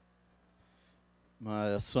 My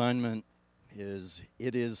assignment is,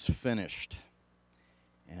 it is finished.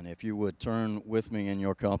 And if you would turn with me in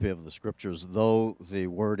your copy of the Scriptures, though the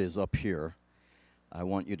word is up here, I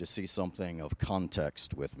want you to see something of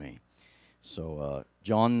context with me. So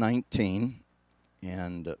John 19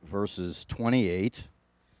 and verses 28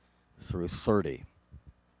 through 30.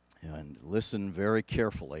 And listen very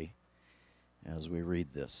carefully as we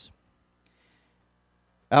read this.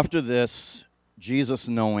 After this, Jesus,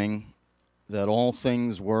 knowing that all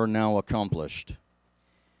things were now accomplished,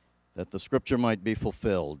 that the Scripture might be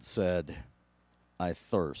fulfilled, said, I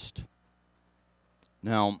thirst.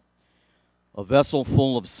 Now, a vessel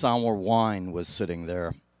full of sour wine was sitting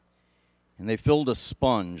there, and they filled a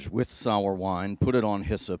sponge with sour wine, put it on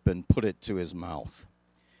hyssop, and put it to his mouth.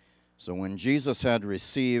 So when Jesus had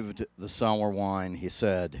received the sour wine, he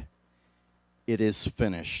said, It is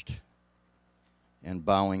finished. And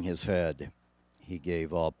bowing his head, he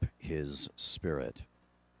gave up his spirit.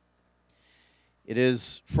 It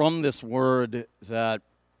is from this word that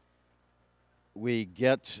we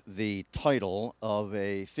get the title of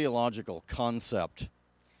a theological concept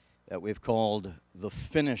that we've called the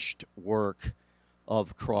finished work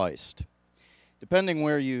of Christ. Depending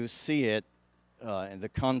where you see it, in the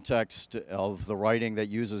context of the writing that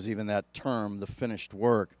uses even that term, the finished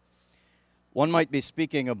work, one might be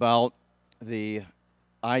speaking about the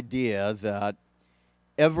idea that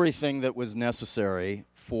everything that was necessary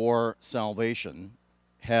for salvation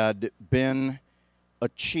had been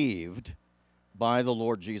achieved by the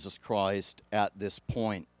Lord Jesus Christ at this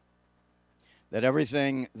point. That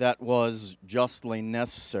everything that was justly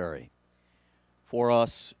necessary for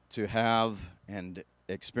us to have and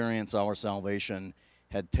experience our salvation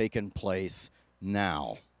had taken place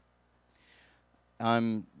now.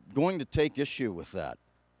 I'm going to take issue with that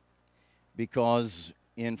because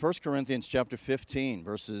in 1 Corinthians chapter 15,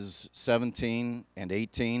 verses 17 and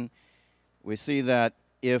 18, we see that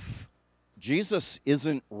if Jesus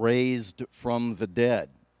isn't raised from the dead,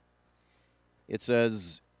 it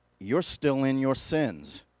says, you're still in your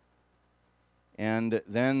sins. And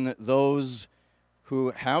then those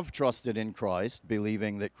who have trusted in Christ,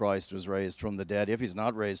 believing that Christ was raised from the dead, if he's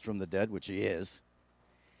not raised from the dead, which he is,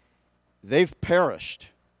 they've perished.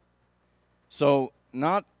 So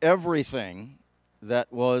not everything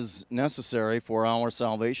that was necessary for our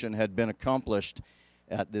salvation had been accomplished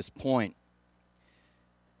at this point.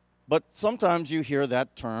 But sometimes you hear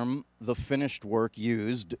that term, the finished work,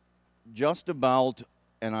 used just about,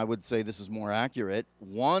 and I would say this is more accurate,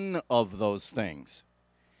 one of those things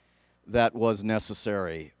that was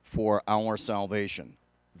necessary for our salvation,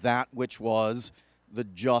 that which was the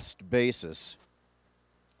just basis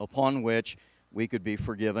upon which we could be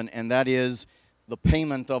forgiven, and that is the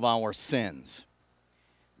payment of our sins.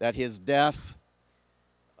 That his death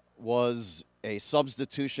was a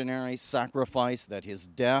substitutionary sacrifice, that his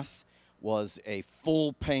death was a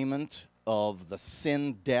full payment of the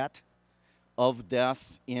sin debt of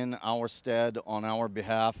death in our stead on our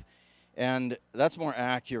behalf. And that's more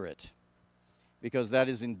accurate because that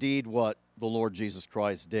is indeed what the Lord Jesus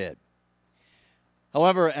Christ did.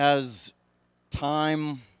 However, as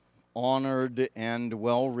time-honored and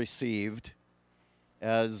well-received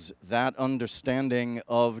as that understanding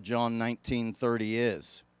of John 19:30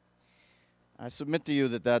 is, I submit to you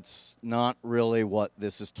that that's not really what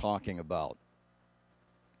this is talking about.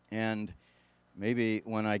 And maybe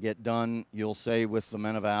when I get done, you'll say with the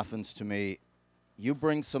men of Athens to me, you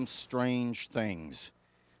bring some strange things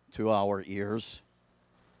to our ears.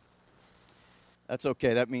 That's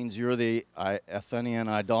okay. That means you're the Athenian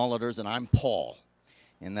idolaters and I'm Paul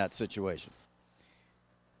in that situation.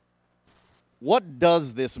 What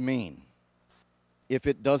does this mean if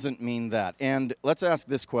it doesn't mean that? And let's ask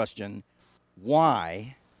this question.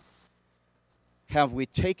 Why have we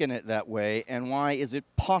taken it that way, and why is it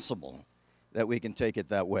possible that we can take it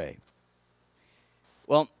that way?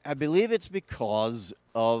 Well, I believe it's because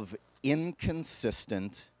of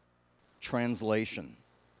inconsistent translation.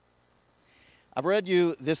 I've read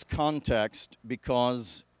you this context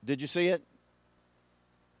because, did you see it?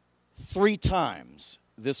 3 times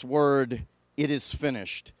this word "it is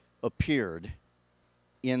finished" appeared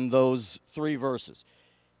in those 3 verses.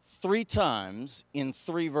 3 times in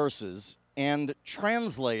 3 verses, and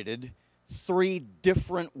translated 3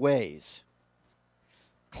 different ways.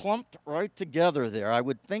 Clumped right together there. I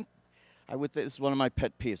would think, this is one of my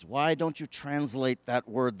pet peeves. Why don't you translate that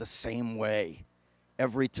word the same way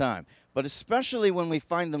every time? But especially when we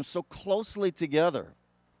find them so closely together,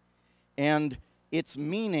 and its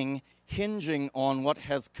meaning hinging on what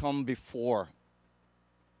has come before.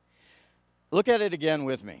 Look at it again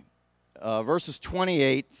with me. Verses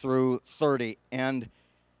 28 through 30. And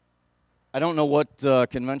I don't know what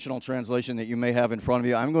conventional translation that you may have in front of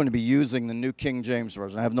you. I'm going to be using the New King James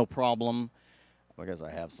Version. I have no problem. I guess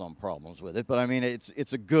I have some problems with it. But I mean,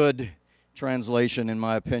 it's a good translation in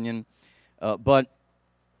my opinion. But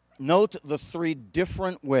note the 3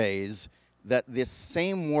 different ways that this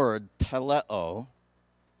same word, teleo,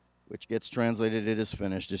 which gets translated, "it is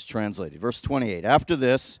finished," is translated. Verse 28, "After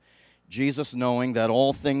this, Jesus, knowing that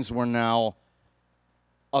all things were now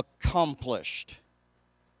accomplished."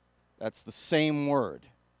 That's the same word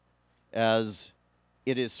as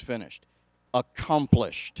 "it is finished."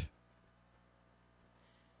 Accomplished.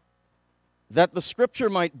 "That the scripture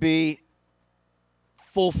might be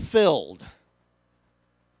fulfilled."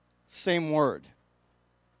 Same word.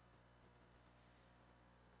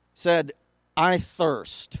 Said, "I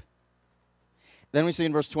thirst." Then we see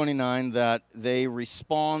in verse 29 that they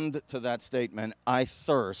respond to that statement, "I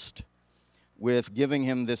thirst," with giving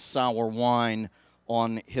him this sour wine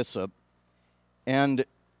on hyssop. And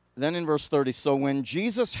then in verse 30, "So when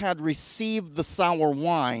Jesus had received the sour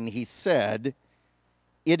wine, he said,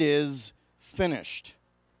 'It is finished.'"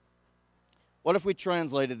 What if we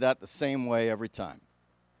translated that the same way every time?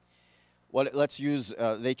 Let's use,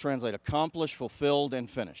 they translate accomplished, fulfilled, and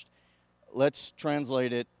finished. Let's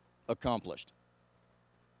translate it accomplished.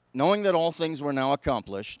 "Knowing that all things were now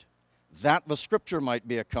accomplished, that the scripture might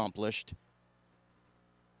be accomplished,"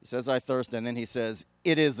 he says, "I thirst," and then he says,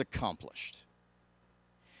 "it is accomplished."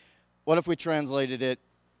 What if we translated it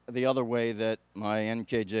the other way that my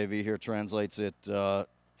NKJV here translates it,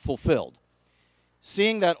 fulfilled?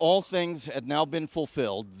 "Seeing that all things had now been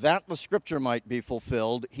fulfilled, that the scripture might be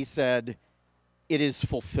fulfilled, he said, 'it is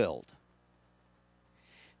fulfilled.'"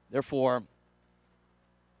 Therefore,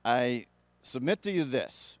 I submit to you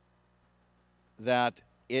this, that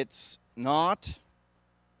it's not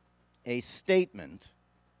a statement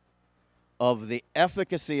of the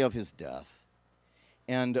efficacy of his death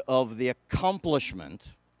and of the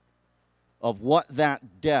accomplishment of what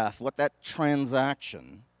that death, what that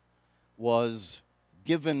transaction was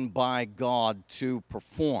given by God to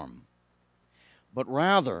perform, but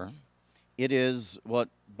rather it is what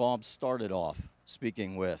Bob started off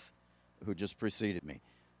speaking with, who just preceded me,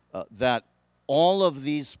 that all of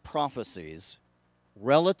these prophecies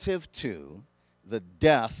relative to the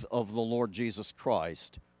death of the Lord Jesus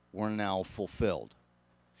Christ were now fulfilled.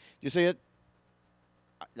 Do you see it?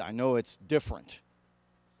 I know it's different,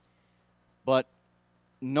 but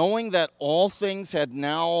knowing that all things had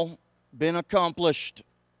now been accomplished,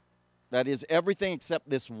 that is everything except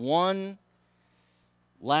this one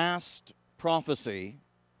last prophecy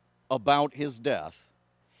about his death,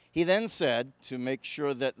 he then said, to make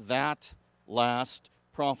sure that that last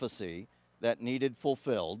prophecy that needed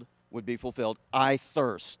fulfilled would be fulfilled, "I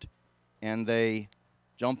thirst." And they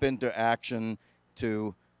jump into action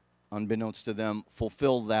to, unbeknownst to them,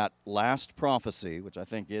 fulfill that last prophecy, which I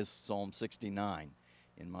think is Psalm 69,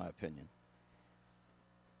 in my opinion.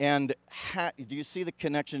 And do you see the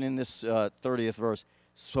connection in this 30th verse?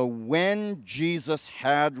 "So when Jesus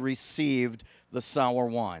had received the sour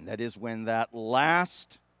wine," that is, when that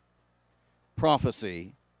last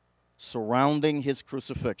prophecy surrounding his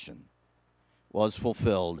crucifixion was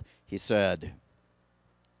fulfilled, he said,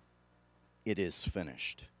 "It is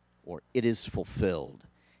finished," or "it is fulfilled,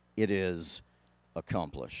 it is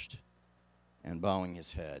accomplished." And bowing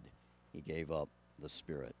his head, he gave up the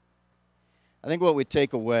spirit. I think what we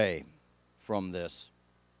take away from this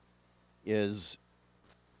is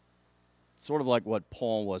sort of like what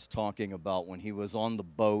Paul was talking about when he was on the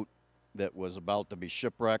boat that was about to be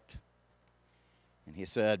shipwrecked. And he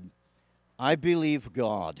said, "I believe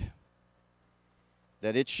God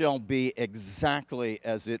that it shall be exactly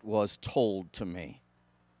as it was told to me."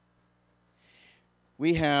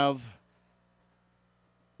 We have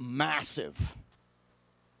massive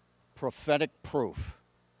prophetic proof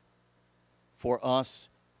for us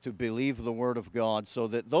to believe the Word of God, so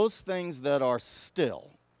that those things that are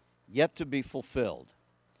still yet to be fulfilled,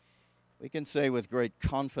 we can say with great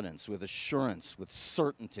confidence, with assurance, with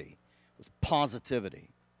certainty, with positivity,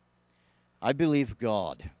 "I believe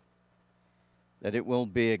God that it will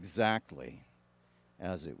be exactly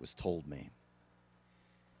as it was told me.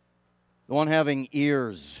 The one having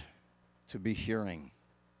ears to be hearing,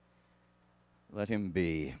 let him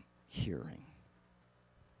be hearing.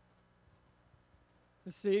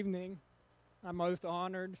 This evening, I'm most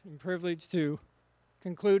honored and privileged to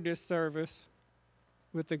conclude this service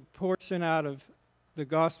with the portion out of the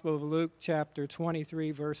Gospel of Luke, chapter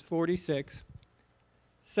 23, verse 46. It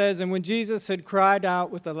says, "And when Jesus had cried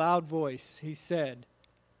out with a loud voice, he said,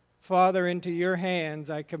 'Father, into your hands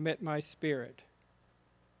I commit my spirit.'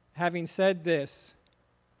 Having said this,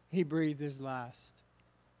 he breathed his last."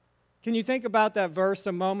 Can you think about that verse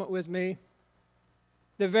a moment with me?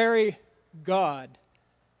 The very God,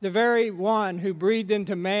 the very one who breathed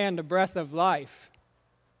into man the breath of life,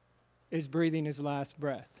 is breathing his last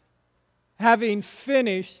breath, having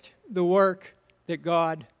finished the work that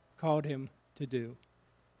God called him to do.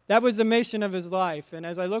 That was the mission of his life. And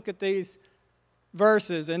as I look at these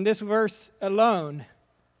verses, and this verse alone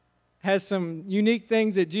has some unique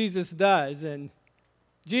things that Jesus does, and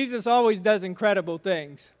Jesus always does incredible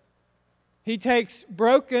things. He takes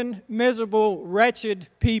broken, miserable, wretched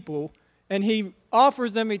people, and he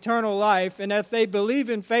offers them eternal life, and if they believe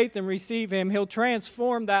in faith and receive him, he'll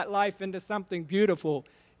transform that life into something beautiful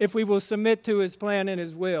if we will submit to his plan and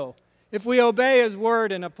his will. If we obey his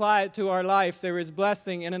word and apply it to our life, there is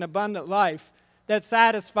blessing in an abundant life that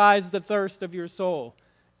satisfies the thirst of your soul.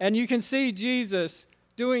 And you can see Jesus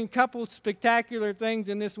doing a couple spectacular things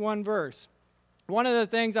in this one verse. One of the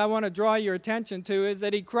things I want to draw your attention to is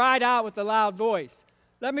that he cried out with a loud voice.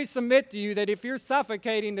 Let me submit to you that if you're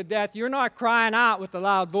suffocating to death, you're not crying out with a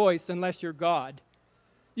loud voice unless you're God.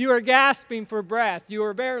 You are gasping for breath. You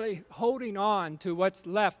are barely holding on to what's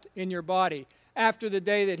left in your body after the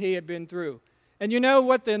day that he had been through. And you know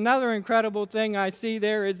what? Another incredible thing I see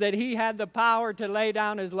there is that he had the power to lay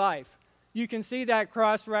down his life. You can see that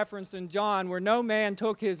cross-referenced in John where no man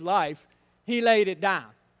took his life. He laid it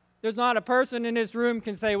down. There's not a person in this room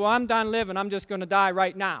can say, well, I'm done living. I'm just going to die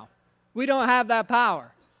right now. We don't have that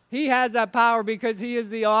power. He has that power because he is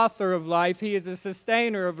the author of life. He is the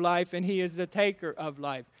sustainer of life, and he is the taker of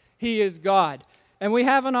life. He is God. And we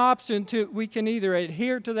have an option we can either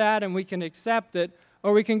adhere to that and we can accept it,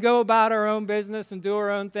 or we can go about our own business and do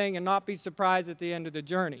our own thing and not be surprised at the end of the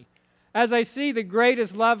journey. As I see the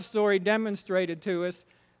greatest love story demonstrated to us,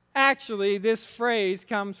 actually this phrase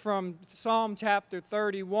comes from Psalm chapter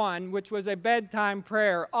 31, which was a bedtime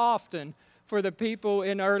prayer often for the people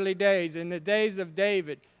in early days, in the days of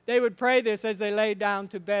David. They would pray this as they lay down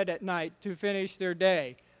to bed at night to finish their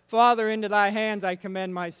day. Father, into thy hands I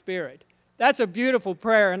commend my spirit. That's a beautiful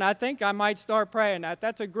prayer, and I think I might start praying that.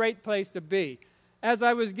 That's a great place to be. As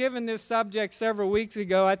I was given this subject several weeks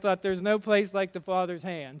ago, I thought there's no place like the Father's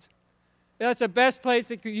hands. That's the best place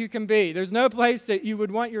that you can be. There's no place that you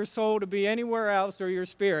would want your soul to be anywhere else or your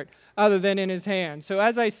spirit other than in his hands. So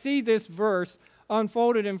as I see this verse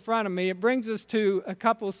unfolded in front of me, it brings us to a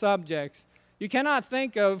couple subjects. You cannot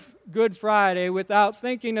think of Good Friday without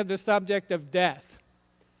thinking of the subject of death.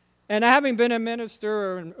 And having been a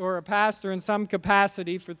minister or a pastor in some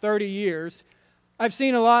capacity for 30 years, I've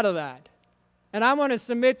seen a lot of that. And I want to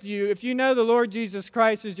submit to you, if you know the Lord Jesus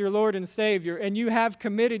Christ as your Lord and Savior, and you have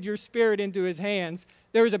committed your spirit into his hands,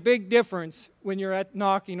 there is a big difference when you're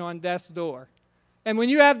knocking on death's door. And when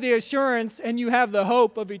you have the assurance and you have the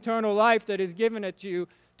hope of eternal life that is given to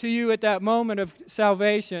you at that moment of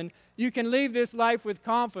salvation, you can leave this life with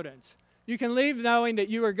confidence. You can leave knowing that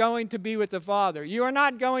you are going to be with the Father. You are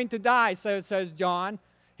not going to die, so says John.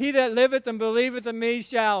 He that liveth and believeth in me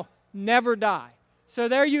shall never die. So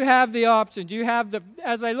there you have the options. You have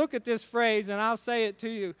as I look at this phrase, and I'll say it to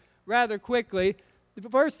you rather quickly, the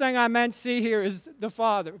first thing I meant to see here is the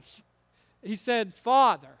Father. He said,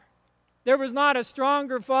 Father. There was not a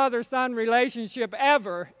stronger father-son relationship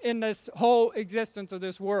ever in this whole existence of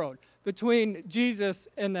this world between Jesus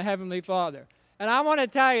and the Heavenly Father. And I want to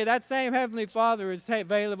tell you, that same Heavenly Father is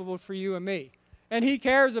available for you and me. And he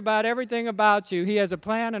cares about everything about you. He has a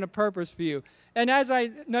plan and a purpose for you. And as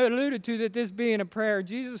I alluded to, that this being a prayer,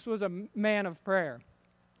 Jesus was a man of prayer.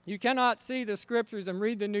 You cannot see the Scriptures and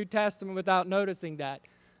read the New Testament without noticing that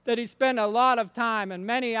he spent a lot of time and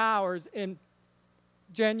many hours in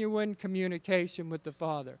genuine communication with the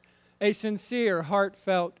Father. A sincere,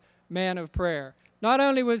 heartfelt man of prayer. Not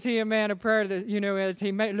only was he a man of prayer, that, as he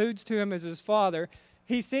alludes to him as his Father,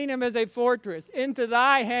 he's seen him as a fortress. Into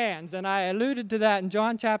thy hands, and I alluded to that in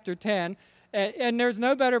John chapter 10, and there's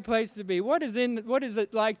no better place to be. What is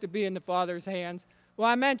it like to be in the Father's hands? Well,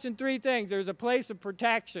 I mentioned three things. There's a place of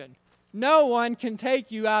protection. No one can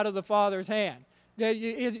take you out of the Father's hand.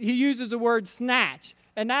 He uses the word snatch.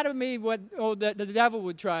 And that would be what the devil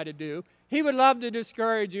would try to do. He would love to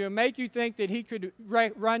discourage you and make you think that he could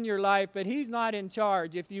run your life, but he's not in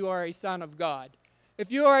charge if you are a son of God.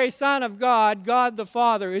 If you are a son of God, God the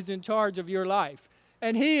Father is in charge of your life.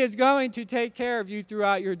 And he is going to take care of you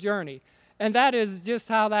throughout your journey. And that is just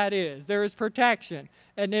how that is. There is protection.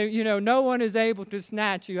 And there, no one is able to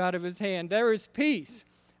snatch you out of his hand. There is peace.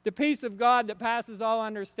 The peace of God that passes all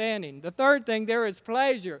understanding. The third thing, there is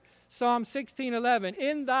pleasure. Psalm 16:11,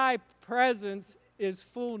 in thy presence is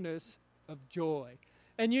fullness of joy.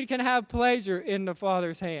 And you can have pleasure in the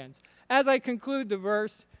Father's hands. As I conclude the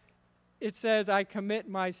verse, it says, I commit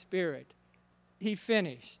my spirit. He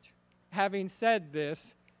finished. Having said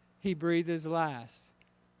this, he breathed his last.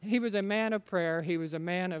 He was a man of prayer. He was a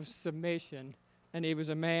man of submission. And he was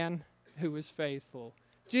a man who was faithful.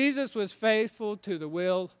 Jesus was faithful to the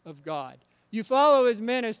will of God. You follow his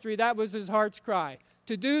ministry, that was his heart's cry,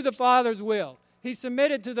 to do the Father's will. He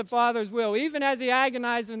submitted to the Father's will. Even as he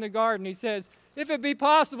agonized in the garden, he says, if it be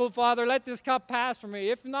possible, Father, let this cup pass from me.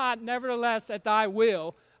 If not, nevertheless, at thy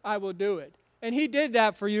will, I will do it. And he did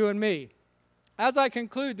that for you and me. As I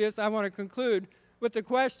conclude this, I want to conclude with the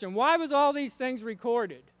question, why was all these things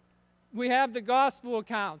recorded? We have the gospel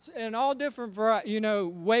accounts and all different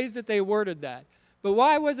ways that they worded that. But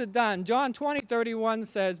why was it done? John 20:31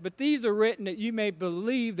 says, but these are written that you may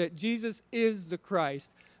believe that Jesus is the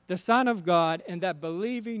Christ, the Son of God, and that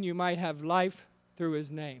believing you might have life through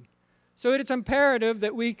his name. So it is imperative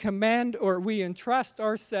that we commend or we entrust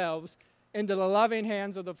ourselves into the loving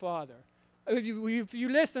hands of the Father. If you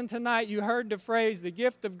listen tonight, you heard the phrase, the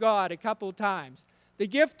gift of God, a couple times. The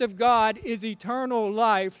gift of God is eternal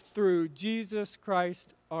life through Jesus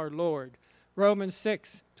Christ our Lord. Romans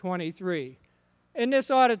 6:23. In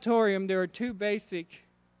this auditorium, there are two basic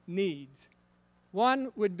needs.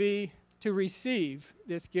 One would be to receive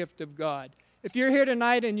this gift of God. If you're here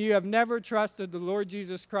tonight and you have never trusted the Lord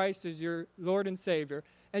Jesus Christ as your Lord and Savior,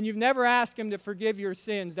 and you've never asked him to forgive your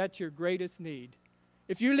sins, that's your greatest need.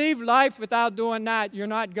 If you leave life without doing that, you're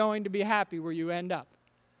not going to be happy where you end up.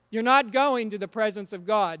 You're not going to the presence of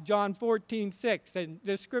God. John 14:6, and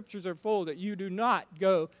the scriptures are full that you do not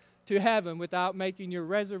go to heaven without making your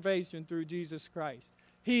reservation through Jesus Christ.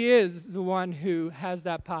 He is the one who has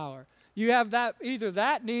that power. You have that either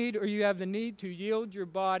that need or you have the need to yield your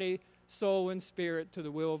body, soul, and spirit to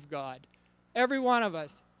the will of God. Every one of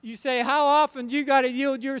us. You say, how often do you got to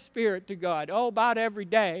yield your spirit to God? Oh, about every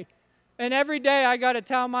day. And every day I got to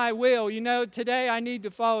tell my will, today I need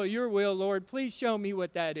to follow your will, Lord. Please show me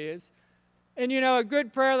what that is. And a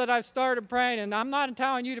good prayer that I've started praying, and I'm not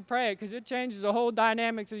telling you to pray it because it changes the whole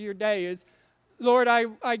dynamics of your day, is, Lord,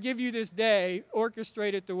 I give you this day,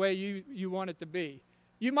 orchestrate it the way you want it to be.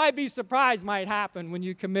 You might be surprised might happen when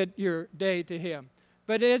you commit your day to him.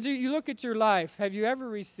 But as you look at your life, have you ever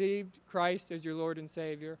received Christ as your Lord and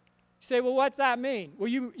Savior? You say, well, what's that mean? Well,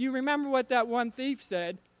 you remember what that one thief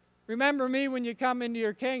said. Remember me when you come into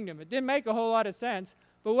your kingdom. It didn't make a whole lot of sense.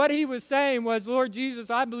 But what he was saying was, Lord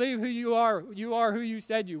Jesus, I believe who you are. You are who you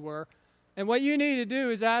said you were. And what you need to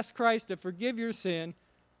do is ask Christ to forgive your sin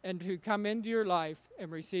and to come into your life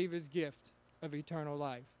and receive his gift of eternal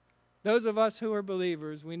life. Those of us who are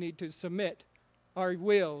believers, we need to submit our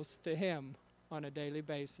wills to him on a daily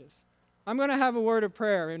basis. I'm going to have a word of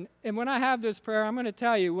prayer. And when I have this prayer, I'm going to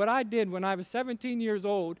tell you what I did when I was 17 years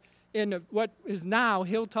old in what is now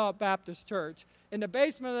Hilltop Baptist Church. In the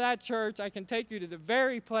basement of that church, I can take you to the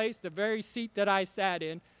very place, the very seat that I sat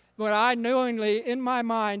in, when I knowingly, in my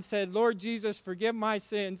mind, said, Lord Jesus, forgive my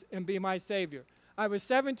sins and be my Savior. I was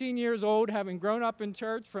 17 years old, having grown up in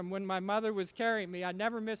church from when my mother was carrying me. I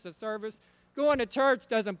never missed a service. Going to church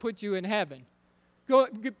doesn't put you in heaven.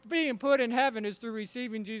 Being put in heaven is through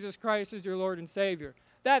receiving Jesus Christ as your Lord and Savior.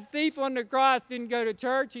 That thief on the cross didn't go to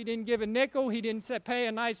church. He didn't give a nickel. He didn't pay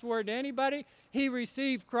a nice word to anybody. He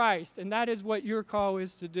received Christ, and that is what your call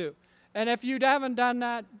is to do. And if you haven't done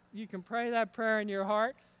that, you can pray that prayer in your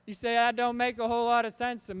heart. You say, that don't make a whole lot of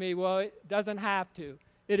sense to me. Well, it doesn't have to.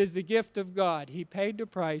 It is the gift of God. He paid the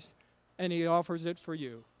price, and he offers it for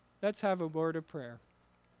you. Let's have a word of prayer.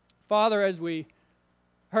 Father, as we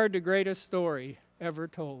heard the greatest story ever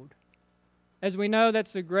told, as we know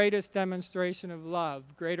that's the greatest demonstration of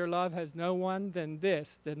love. Greater love has no one than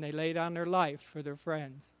this, than they lay down their life for their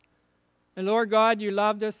friends. And Lord God, you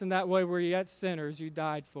loved us, and that way we're yet sinners. You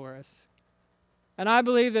died for us. And I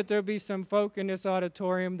believe that there'll be some folk in this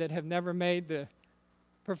auditorium that have never made the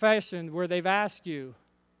profession where they've asked you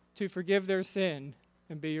to forgive their sin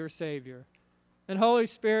and be your Savior. And Holy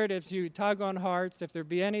Spirit, if you tug on hearts, if there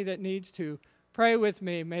be any that needs to pray with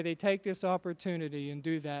me, may they take this opportunity and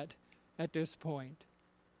do that at this point.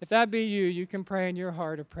 If that be you, you can pray in your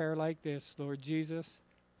heart a prayer like this: Lord Jesus,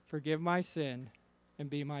 forgive my sin and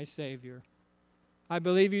be my Savior. I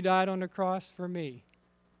believe you died on the cross for me.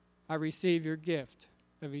 I receive your gift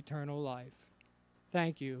of eternal life.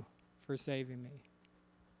 Thank you for saving me.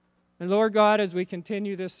 And Lord God, as we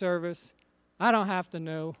continue this service, I don't have to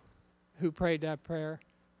know who prayed that prayer.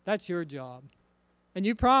 That's your job. And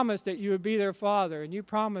you promised that you would be their Father, and you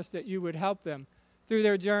promised that you would help them through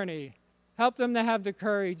their journey. Help them to have the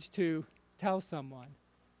courage to tell someone,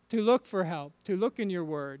 to look for help, to look in your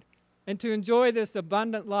word, and to enjoy this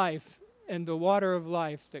abundant life and the water of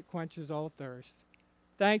life that quenches all thirst.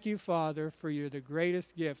 Thank you, Father, for you're the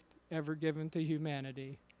greatest gift ever given to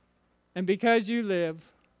humanity. And because you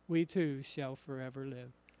live, we too shall forever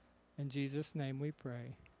live. In Jesus' name we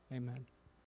pray. Amen.